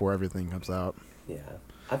watch it before everything comes out. Yeah.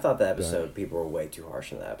 I thought the episode, people were way too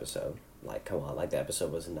harsh on the episode. Like, come on, like the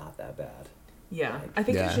episode was not that bad. Yeah, Like- I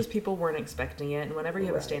think Yeah. it's just people weren't expecting it, and whenever you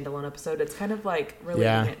have Right. a standalone episode, it's kind of like relating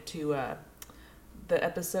Yeah. it to the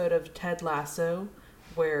episode of Ted Lasso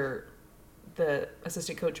where the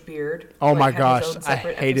assistant coach Beard. Oh like, my had his gosh, own I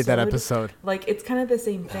separate hated that episode. Like it's kind of the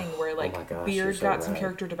same thing where like my gosh, Beard you're so got some right.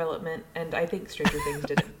 character development, and I think Stranger Things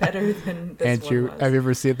did it better than this Andrew, one was. have you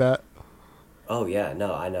ever seen that? Oh yeah,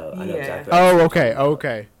 no, I know Yeah. exactly. Oh, okay,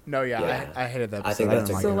 okay. No, yeah, Yeah. I hated that episode. I think that's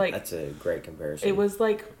didn't a like So, it. like- that's a great comparison. It was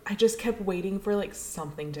like I just kept waiting for like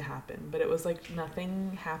something to happen, but it was like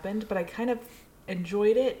nothing happened. But I kind of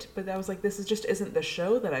enjoyed it, but I was like, this just isn't the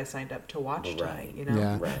show that I signed up to watch tonight. Right. You know,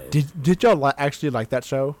 Yeah. Right. Did y'all actually like that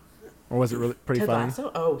show, or was it really pretty Ted funny?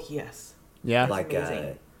 Lasso. Oh yes, Yeah, like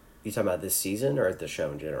amazing. you talking about this season or the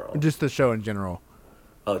show in general? just the show in general.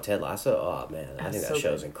 Oh, Ted Lasso. Oh man, I That's think so that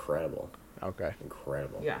show's good. incredible. Okay,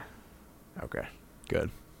 Incredible. yeah. okay, good.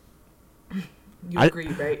 You I- agree,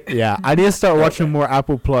 right? Yeah, I need to start watching Okay. more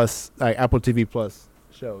Apple TV Plus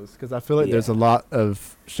shows because I feel like there's a Yeah. lot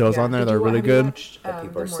of shows Yeah. on there Did that are you- really have you good. watched, That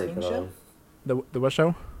people the are morning sleeping show? on. The what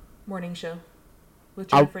show? Morning show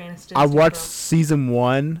with I- Jennifer Aniston. I Steve watched Carell. season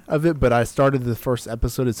 1 of it, but I started the first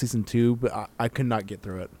episode of season 2, but I could not get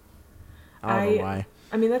through it. I don't know why.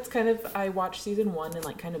 I mean, that's kind of, I watched season 1 and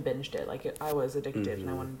like kind of binged it. Like I was addicted and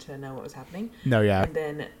I Mhm. wanted to know what was happening. No, yeah. And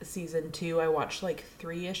then season 2, I watched like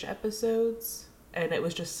 3-ish episodes. And it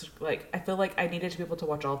was just like, I feel like I needed to be able to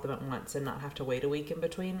watch all of them at once and not have to wait a week in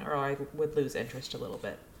between, or I would lose interest a little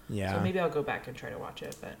bit. Yeah. So maybe I'll go back and try to watch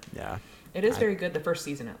it. But Yeah. it is very good. The first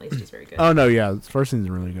season, at least, is very good. Oh, no, yeah. The first season's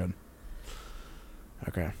really good.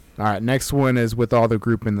 Okay. All right. Next one is with all the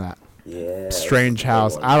group in that Yeah. strange that's a good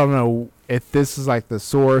house. one. I don't know if this is like the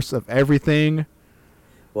source of everything.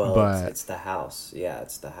 Well, but- it's the house. Yeah,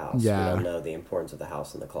 it's the house. Yeah. We don't know the importance of the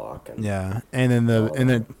house and the clock. And Yeah. And then all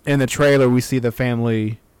in the trailer we see the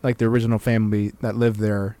family, like the original family that lived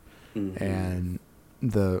there, Mhm. and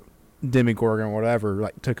the Demogorgon or whatever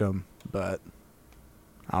like took them, but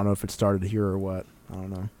I don't know if it started here or what. I don't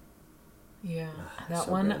know. Yeah. That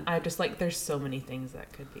So one, good. I just like, there's so many things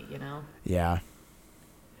that could be, Yeah.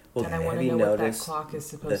 Well, and I want have to you know what that noticed clock is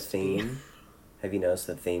the supposed to be. theme? Have you noticed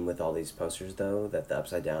the theme with all these posters though? That the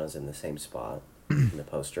upside down is in the same spot in the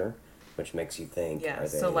poster, which makes you think. Yeah, are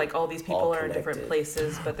so they like all these people all are in different connected?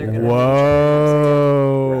 places, but they're gonna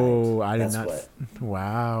Whoa! Right. I did That's not. what-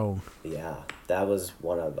 Wow. Yeah, that was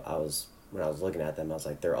one of when I was looking at them, I was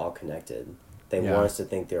like, they're all connected. They Yeah. want us to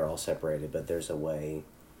think they're all separated, but there's a way.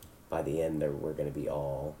 By the end, we're going to be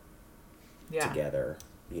all yeah, together.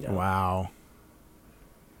 You know. Wow.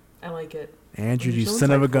 I like it. Andrew, You're you so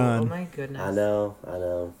son of a insightful. gun. Oh my goodness. I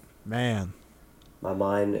know. Man. My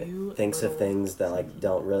mind You thinks of little things that like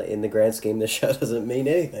don't really, in the grand scheme, the show doesn't mean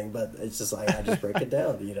anything. But it's just like I just break it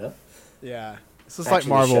down. You know. Yeah. It's just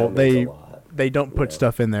Actually, like the show Marvel. means a lot. They don't put Yeah.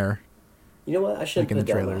 stuff in there. You know what? I should Like in put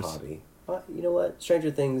the down my trailers. hobby. You know what?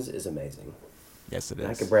 Stranger Things is amazing. Yes, it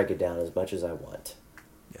I is. can break it down as much as I want.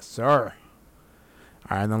 Yes, sir.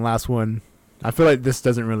 All right, and then last one. I feel like this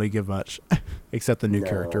doesn't really give much, except the new No.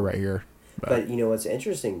 character right here. But you know what's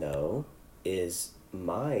interesting though is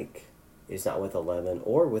Mike is not with 11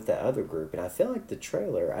 or with that other group, and I feel like the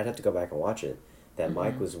trailer. I'd have to go back and watch it. That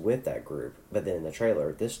Mike was with that group, but then in the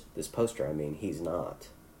trailer, this poster, I mean, he's not.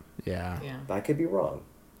 Yeah. Yeah. But I could be wrong.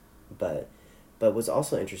 But what's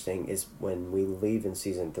also interesting is when we leave in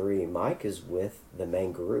season 3, Mike is with the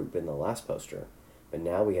main group in the last poster, but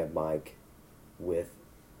now we have Mike with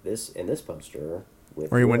this poster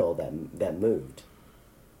with Or he went- Will that moved.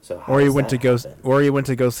 So how Or he does went to that go. happen? Or he went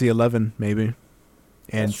to go see 11, maybe,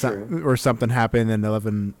 and That's true. or something happened and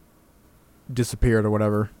 11 disappeared or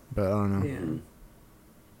whatever. But I don't know. Yeah. Mhm.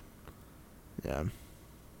 Yeah.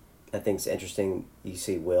 I think it's interesting. You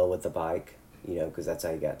see Will with the bike, because that's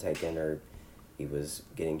how he got taken, or he was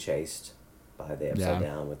getting chased by the upside Yeah.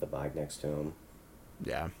 down with the bike next to him.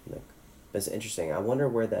 Yeah. Look, it's interesting. I wonder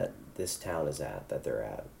where this town is at that they're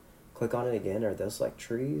at. Click on it again. Are those like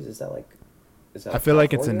trees? Is that like? Is that I feel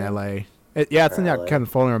like it's in California? LA. Yeah, it's in Or that LA?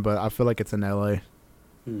 California, but I feel like it's in LA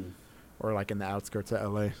Hmm. or like in the outskirts of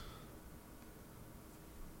LA.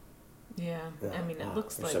 Yeah. I mean, it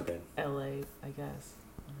looks they're like so good. LA, I guess.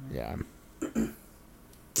 Yeah.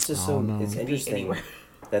 It's just I so don't know. it's Could be interesting anywhere.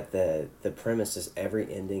 that the premise is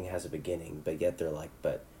every ending has a beginning, but yet they're like,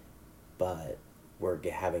 but we're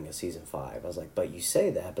having a season 5. I was like, but you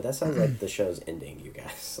say that, but that sounds like the show's ending, you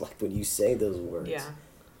guys. Like when you say those words, Yeah.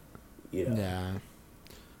 Yeah.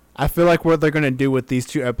 I feel like what they're going to do with these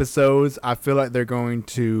 2 episodes, I feel like they're going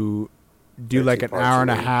to do They're like 2 an parts hour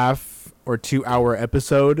and a of each. half or 2-hour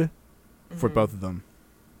episode for Mhm. both of them.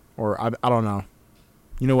 Or I don't know.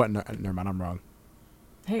 You know what? No, never mind. I'm wrong.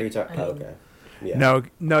 Are Hey, you talking? I Oh, mean, okay. Yeah.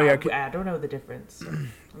 No, yeah. I don't know the difference. I mean,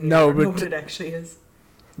 No, I don't know but what it actually is.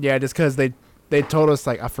 Yeah, just because they told us,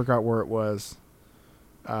 like, I forgot where it was.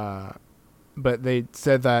 But they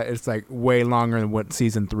said that it's like way longer than what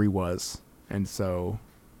season 3 was. And so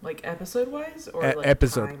Like episode wise or like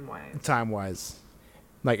episode. time wise? time wise,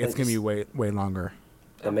 like it's That going to be just- way longer.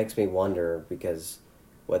 That makes me wonder because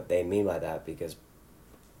what they mean by that, because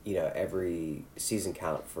every season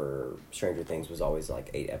count for Stranger Things was always like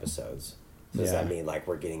 8 episodes. So does that Yeah. mean like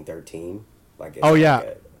we're getting 13? Like Oh, like yeah.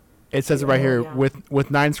 It says it right Oh, here yeah.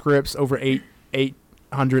 with 9 scripts, over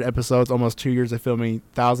 800 episodes, almost 2 years of filming,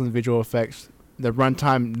 thousands of visual effects. The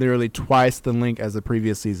runtime nearly twice the length as the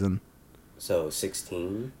previous season. So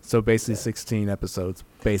 16. So basically Yeah. 16 episodes.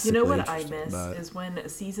 You Basically, know what I miss but is when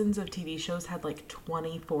seasons of TV shows had like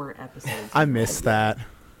 24 episodes. I miss that.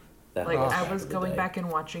 That Like was I back was in the going day. back and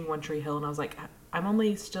watching One Tree Hill, and I was like, I'm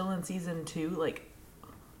only still in season 2. Like,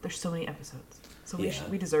 there's so many episodes, so Yeah.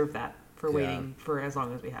 we deserve that for Yeah. waiting for as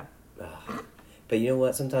long as we have. But you know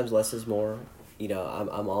what? Sometimes less is more.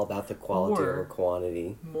 I'm all about the quality over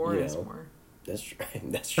quantity. More is more. That's true.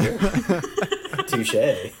 That's true.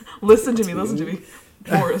 Touche. Listen to me.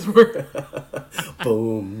 More is more.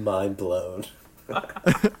 Boom! Mind blown.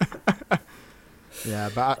 Yeah,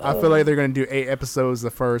 but I feel like they're gonna do 8 episodes.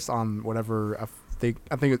 The first on whatever I think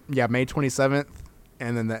May 27th,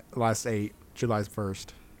 and then the last 8 July 1st.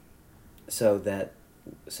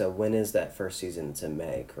 So when is that first season? It's in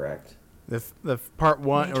May, correct? The part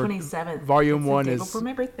 1 May or 27th. volume it's 1 the day is before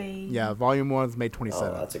my birthday. Yeah, volume 1 is May 27th.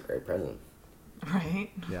 Oh, that's a great present. Right.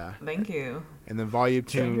 Yeah. Thank you. And then volume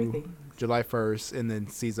Stranger 2 Things. July 1st, and then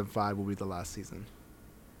season 5 will be the last season.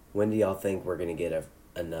 When do y'all think we're gonna get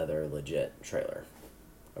another legit trailer?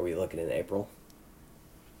 Are we looking in April?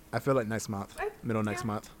 I feel like next month, middle next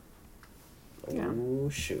month. Yeah. Oh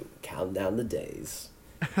shoot! Counting down the days.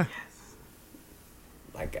 Yes.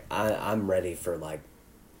 Like I'm ready for oh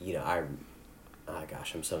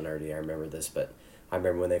gosh, I'm so nerdy. I remember this, but I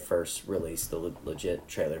remember when they first released the legit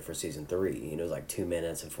trailer for season 3. It was like 2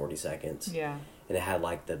 minutes and 40 seconds. Yeah. And it had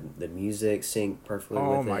like the music synced perfectly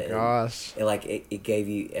with it. Oh my gosh! And it gave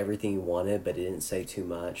you everything you wanted, but it didn't say too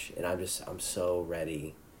much. And I'm so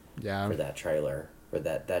ready. Yeah. For that trailer, for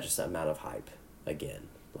that just amount of hype again.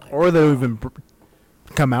 Like, Or they'll even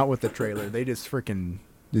come out with the trailer. They just freaking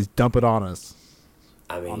just dump it on us.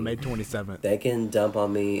 I mean, on May 27th. They can dump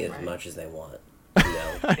on me as much as they want. You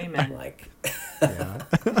know, Amen. Like, Yeah.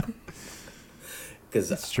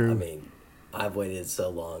 because it's true. I mean, I've waited so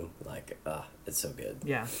long. Like, it's so good.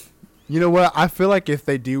 Yeah. You know what? I feel like if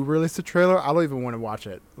they do release a trailer, I don't even want to watch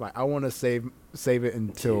it. Like, I want to save it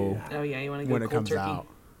until Oh yeah, you want to go when it cold comes turkey. out.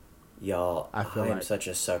 Y'all, I feel am like- such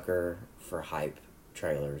a sucker for hype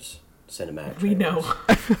trailers, cinematic. We trailers.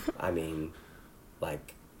 know. I mean,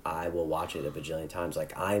 like, I will watch it a bajillion times.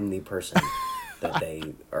 Like, I'm the person that they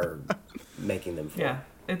are making them for. Yeah,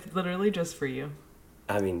 it's literally just for you.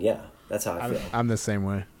 I mean, yeah, that's how I feel. I'm the same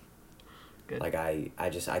way. Good. Like, I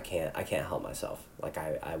can't help myself. Like,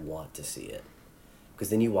 I want to see it. Because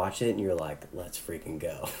then you watch it and you're like, let's freaking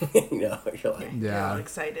go. You're like, You're Yeah. all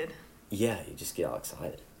excited. yeah, you just get all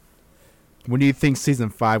excited. When do you think season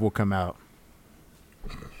 5 will come out?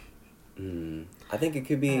 I think it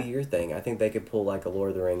could be your thing. I think they could pull like a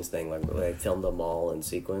Lord of the Rings thing, like where they filmed them all in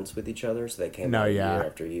sequence with each other, so they came out year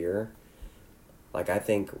after year. Like, I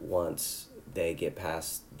think once they get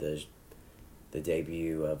past the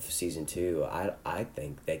debut of season 2, I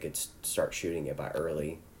think they could start shooting it by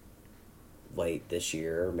late this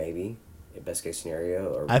year, maybe, best case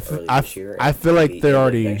scenario, or early this year. I and feel like maybe they're end of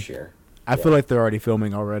already. next year. I feel like they're already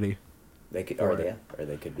filming already. They could, for or it.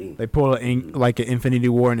 they could be. They pull like an Infinity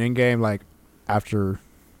War and Endgame, like after,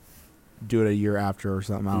 do it a year after or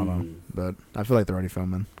something. I don't know, but I feel like they're already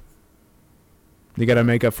filming. They got to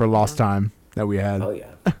make up for lost time that we had. Oh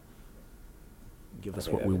yeah, Give I us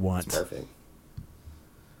think what we that's want. Perfect.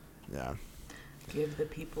 Yeah, Give the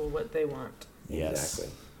people what they want. Yes.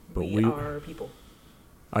 Exactly. but we are people.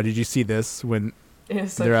 Oh, did you see this when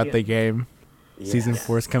It's so they're cute. at the game? Season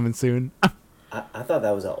 4 is coming soon. I thought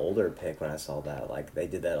that was an older pick when I saw that. Like, they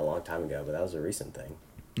did that a long time ago, but that was a recent thing.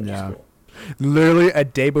 Which is Yeah. cool. Literally a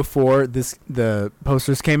day before the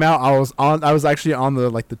posters came out, I was actually on the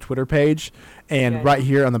Twitter page, and Yeah, I right know.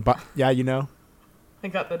 here on the I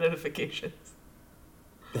got the notifications.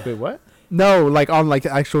 Wait, what? No, like on the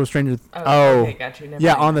actual Stranger. Okay, got you. Never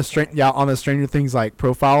Yeah, mind. on the on the Stranger Things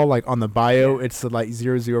profile, like on the bio, Yeah. it's the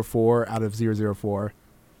 004 out of 004,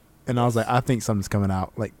 and I was like, I think something's coming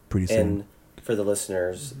out pretty soon. And for the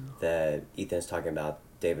listeners that Ethan's talking about,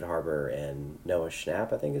 David Harbour and Noah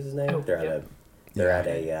Schnapp, I think is his name. Oh, they're yep. at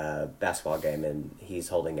a basketball game, and he's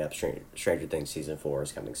holding up Stranger Things season 4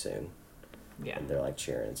 is coming soon. Yeah. And they're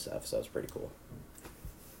cheering and stuff, so it's pretty cool.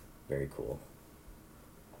 Very cool.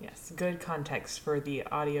 Yes. Good context for the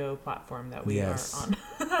audio platform that we Yes. are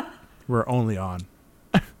on. We're only on.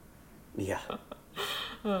 Yeah.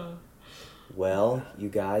 Well, you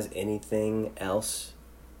guys, anything else?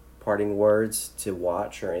 Parting words to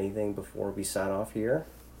watch or anything before we sign off here?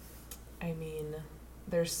 I mean,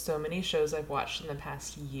 there's so many shows I've watched in the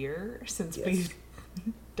past year since Yes. we've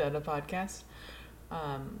done a podcast.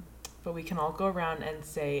 But we can all go around and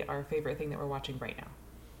say our favorite thing that we're watching right now.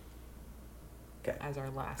 Okay. As our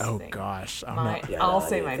last Oh thing. gosh, I'm My, not. Yeah, I'll no, I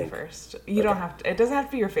say didn't mine think- first. You don't Okay. have to. It doesn't have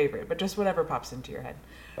to be your favorite, but just whatever pops into your head.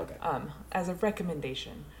 Okay. As a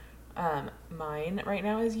recommendation, mine right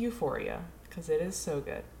now is Euphoria because it is so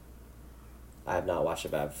good. I have not watched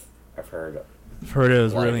it, but I've heard I've heard it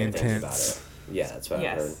was a lot of really good things intense. about it. Yeah, that's what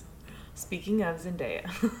I've heard. Yes. Speaking of Zendaya,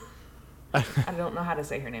 I don't know how to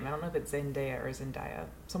say her name. I don't know if it's Zendaya or Zendaya.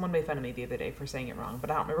 Someone made fun of me the other day for saying it wrong, but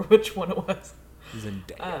I don't remember which one it was.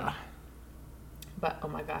 Zendaya. But oh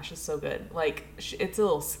my gosh, it's so good. Like it's a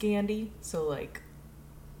little scandy, so like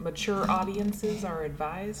mature audiences are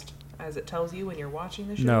advised, as it tells you when you're watching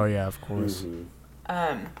the show. No, yeah, of course.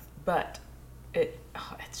 Mm-hmm. But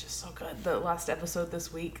it's just so good. The last episode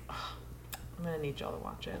this week, I'm gonna need y'all to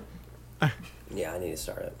watch it. Yeah, I need to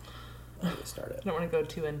start it. I don't want to go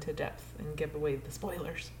too into depth and give away the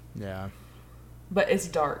spoilers. Yeah. But it's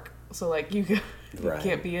dark, so like you Right.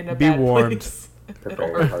 can't be in a Be bad warned. place. Prepare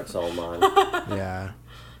your heart, soul, and mind. Yeah.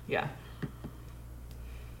 Yeah.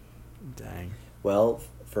 Dang. Well,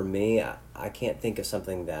 for me, I can't think of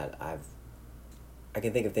something that I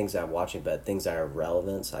can think of things that I'm watching, but things that are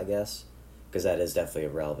relevance, I guess, because that is definitely a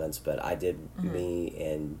relevance. But I did, me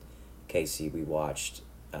and Casey, we watched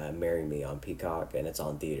Marry Me on Peacock, and it's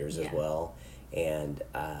on theaters as well. And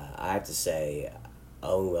I have to say,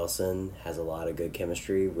 Owen Wilson has a lot of good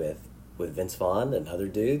chemistry with Vince Vaughn and other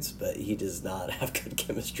dudes, but he does not have good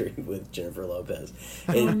chemistry with Jennifer Lopez.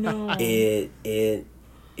 No.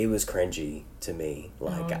 It was cringy to me.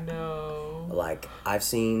 Like, Oh no. like I've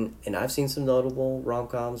seen some notable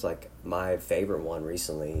rom-coms. Like my favorite one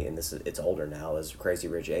recently, and it's older now, is Crazy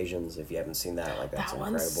Rich Asians. If you haven't seen that, like that's That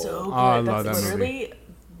incredible. one's so good. Oh, I That's love that literally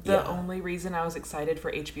the Yeah. only reason I was excited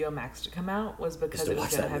for HBO Max to come out was because to it was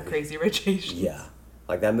watch gonna that have movie. Crazy Rich Asians. Yeah,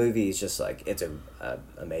 like that movie is just like it's a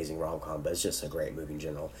amazing rom-com, but it's just a great movie in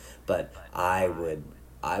general. But I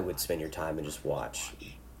would spend your time and just watch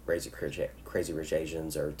Crazy Rich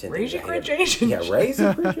Asians or 10 Crazy Things I Rich Hate Asians. Yeah, Crazy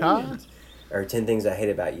Rich Asians. Or 10 Things I Hate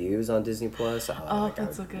About You is on Disney Plus.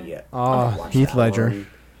 That's so good. Yeah, Oh, I watched Heath that Ledger. one.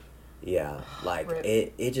 Yeah, like Rip.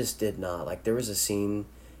 it just did not, like there was a scene,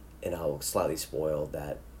 and I'll slightly spoil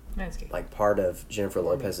that, That's good. like part of Jennifer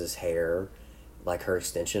Lopez's hair, like her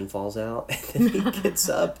extension falls out, and then he gets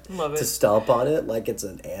up Love to it. stomp on it like it's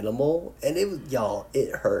an animal, and it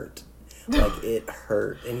hurt. Like it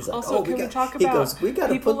hurt, and he's like, Also, "Oh, can we talk he about goes, we got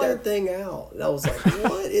to people put are- that thing out." And I was like,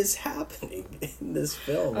 "What is happening in this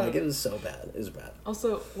film?" Like it was so bad. It was bad.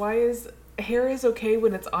 Also, why is hair is okay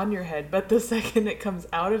when it's on your head, but the second it comes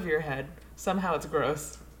out of your head, somehow it's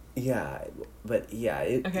gross. Yeah, but yeah,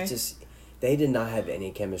 it Okay. just they did not have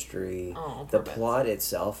any chemistry. Oh, The poor Betsy. plot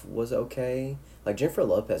itself was okay. Like Jennifer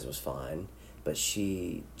Lopez was fine, but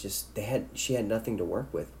she had nothing to work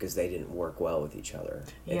with because they didn't work well with each other.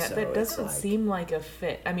 And Yeah, so that it's doesn't like- seem like a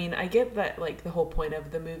fit. I mean, I get that like the whole point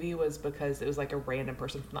of the movie was because it was like a random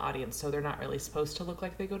person from the audience, so they're not really supposed to look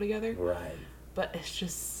like they go together. right. But it's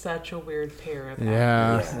just such a weird pair of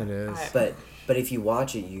Yeah, actors. Yeah. it is. But if you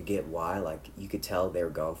watch it, you get why. Like you could tell they were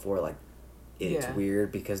going for it. Like it's Yeah.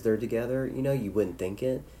 weird because they're together. You know, you wouldn't think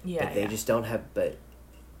it. Yeah, But they yeah. just don't have. But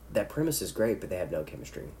that premise is great, but they have no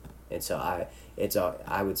chemistry. And so I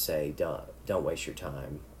would say don't waste your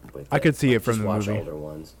time with. I could see it Just from the watch movie. older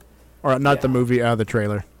ones. Or not the Yeah. movie, the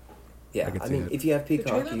trailer. Yeah, could I see mean, it. if you have The Peacock,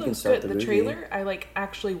 trailer you can looks start good. the The movie. trailer I like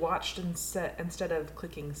actually watched instead of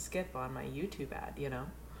clicking skip on my YouTube ad. You know.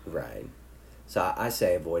 Right. So I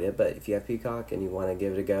say avoid it, but if you have Peacock and you want to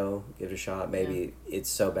give it a go, give it a shot. Maybe it's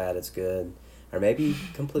so bad it's good, or maybe you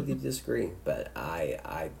completely disagree. But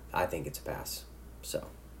I think it's a pass. So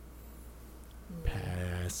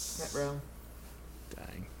Pass. That row.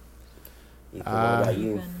 Dang. Ethan, what about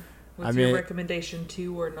you? Ethan, what's I your mean- recommendation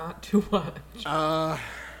to or not to watch? I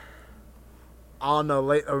don't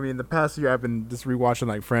know. I mean, the past year I've been just rewatching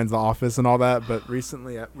like Friends, The Office, and all that. But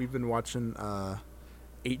recently we've been watching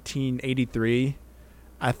 1883.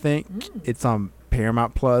 I think it's on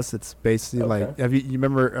Paramount Plus. It's basically like Okay. you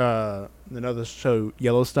remember another show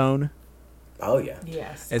Yellowstone? Oh yeah.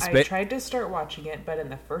 Yes, It's I tried to start watching it, but in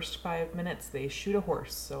the first 5 minutes they shoot a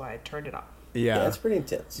horse, so I turned it off. Yeah, Yeah, it's pretty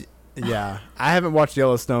intense. yeah. I haven't watched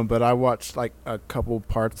Yellowstone, but I watched like a couple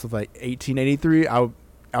parts of like 1883.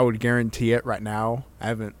 I would guarantee it right now. I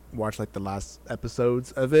haven't watched like the last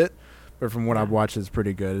episodes of it, but from what I've watched, it's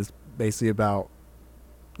pretty good. It's basically about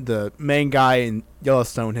the main guy in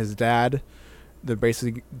Yellowstone, his dad. They're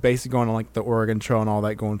basically going on like the Oregon Trail and all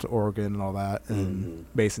that, going to Oregon and all that, and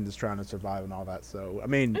basically just trying to survive and all that. So I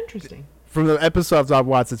mean, Interesting. from the episodes I've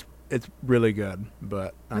watched, it's really good,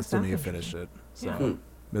 but I That still need to sounds finish it. So Yeah. Hmm.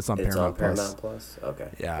 it's on It's Paramount on Plus. Paramount Plus. Okay.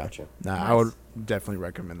 Yeah. Gotcha. Nah, I Nice. would definitely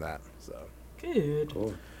recommend that. So, Good.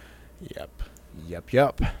 Cool. yep.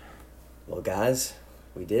 Well, guys,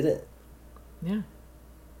 we did it. Yeah.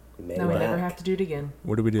 We made Now it we back. never have to do it again.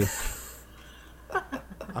 What do we do?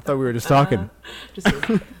 I thought we were just talking. Just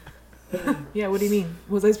kidding. Yeah. What do you mean?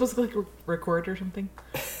 Was I supposed to click record or something?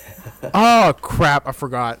 Oh crap! I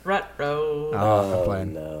forgot. Ruh-roh. Oh, I'm Oh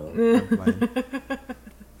playing. no. I'm playing.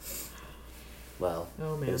 Well,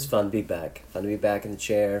 Oh, man. it was fun to be back. Fun to be back in the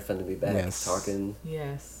chair. Fun to be back Yes. talking.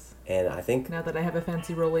 Yes. And I think Now that I have a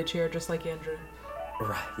fancy rolly chair just like Andrew.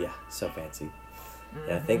 Right, yeah, so fancy.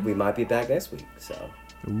 And I think we might be back next week, so.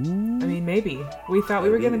 Ooh. I mean, maybe. We thought we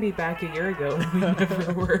were Maybe. going to be back a year ago, and we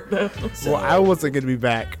never were, though. So, Well, I wasn't gonna be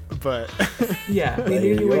back, but Yeah, we But knew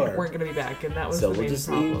here you you weren't are. going to be back, and that was so the we'll main just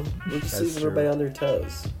problem. leave That's everybody true. on their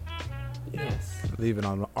toes. Yeah, Yes. leaving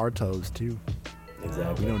on our toes too.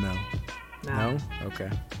 exactly. We don't know. Nah, No. Okay.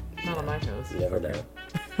 not on my toes. You never know.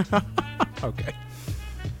 Okay.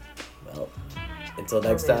 Well, until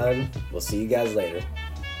next man. time, we'll see you guys later.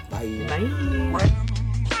 Bye. Bye.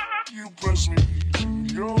 When you press me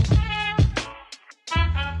to your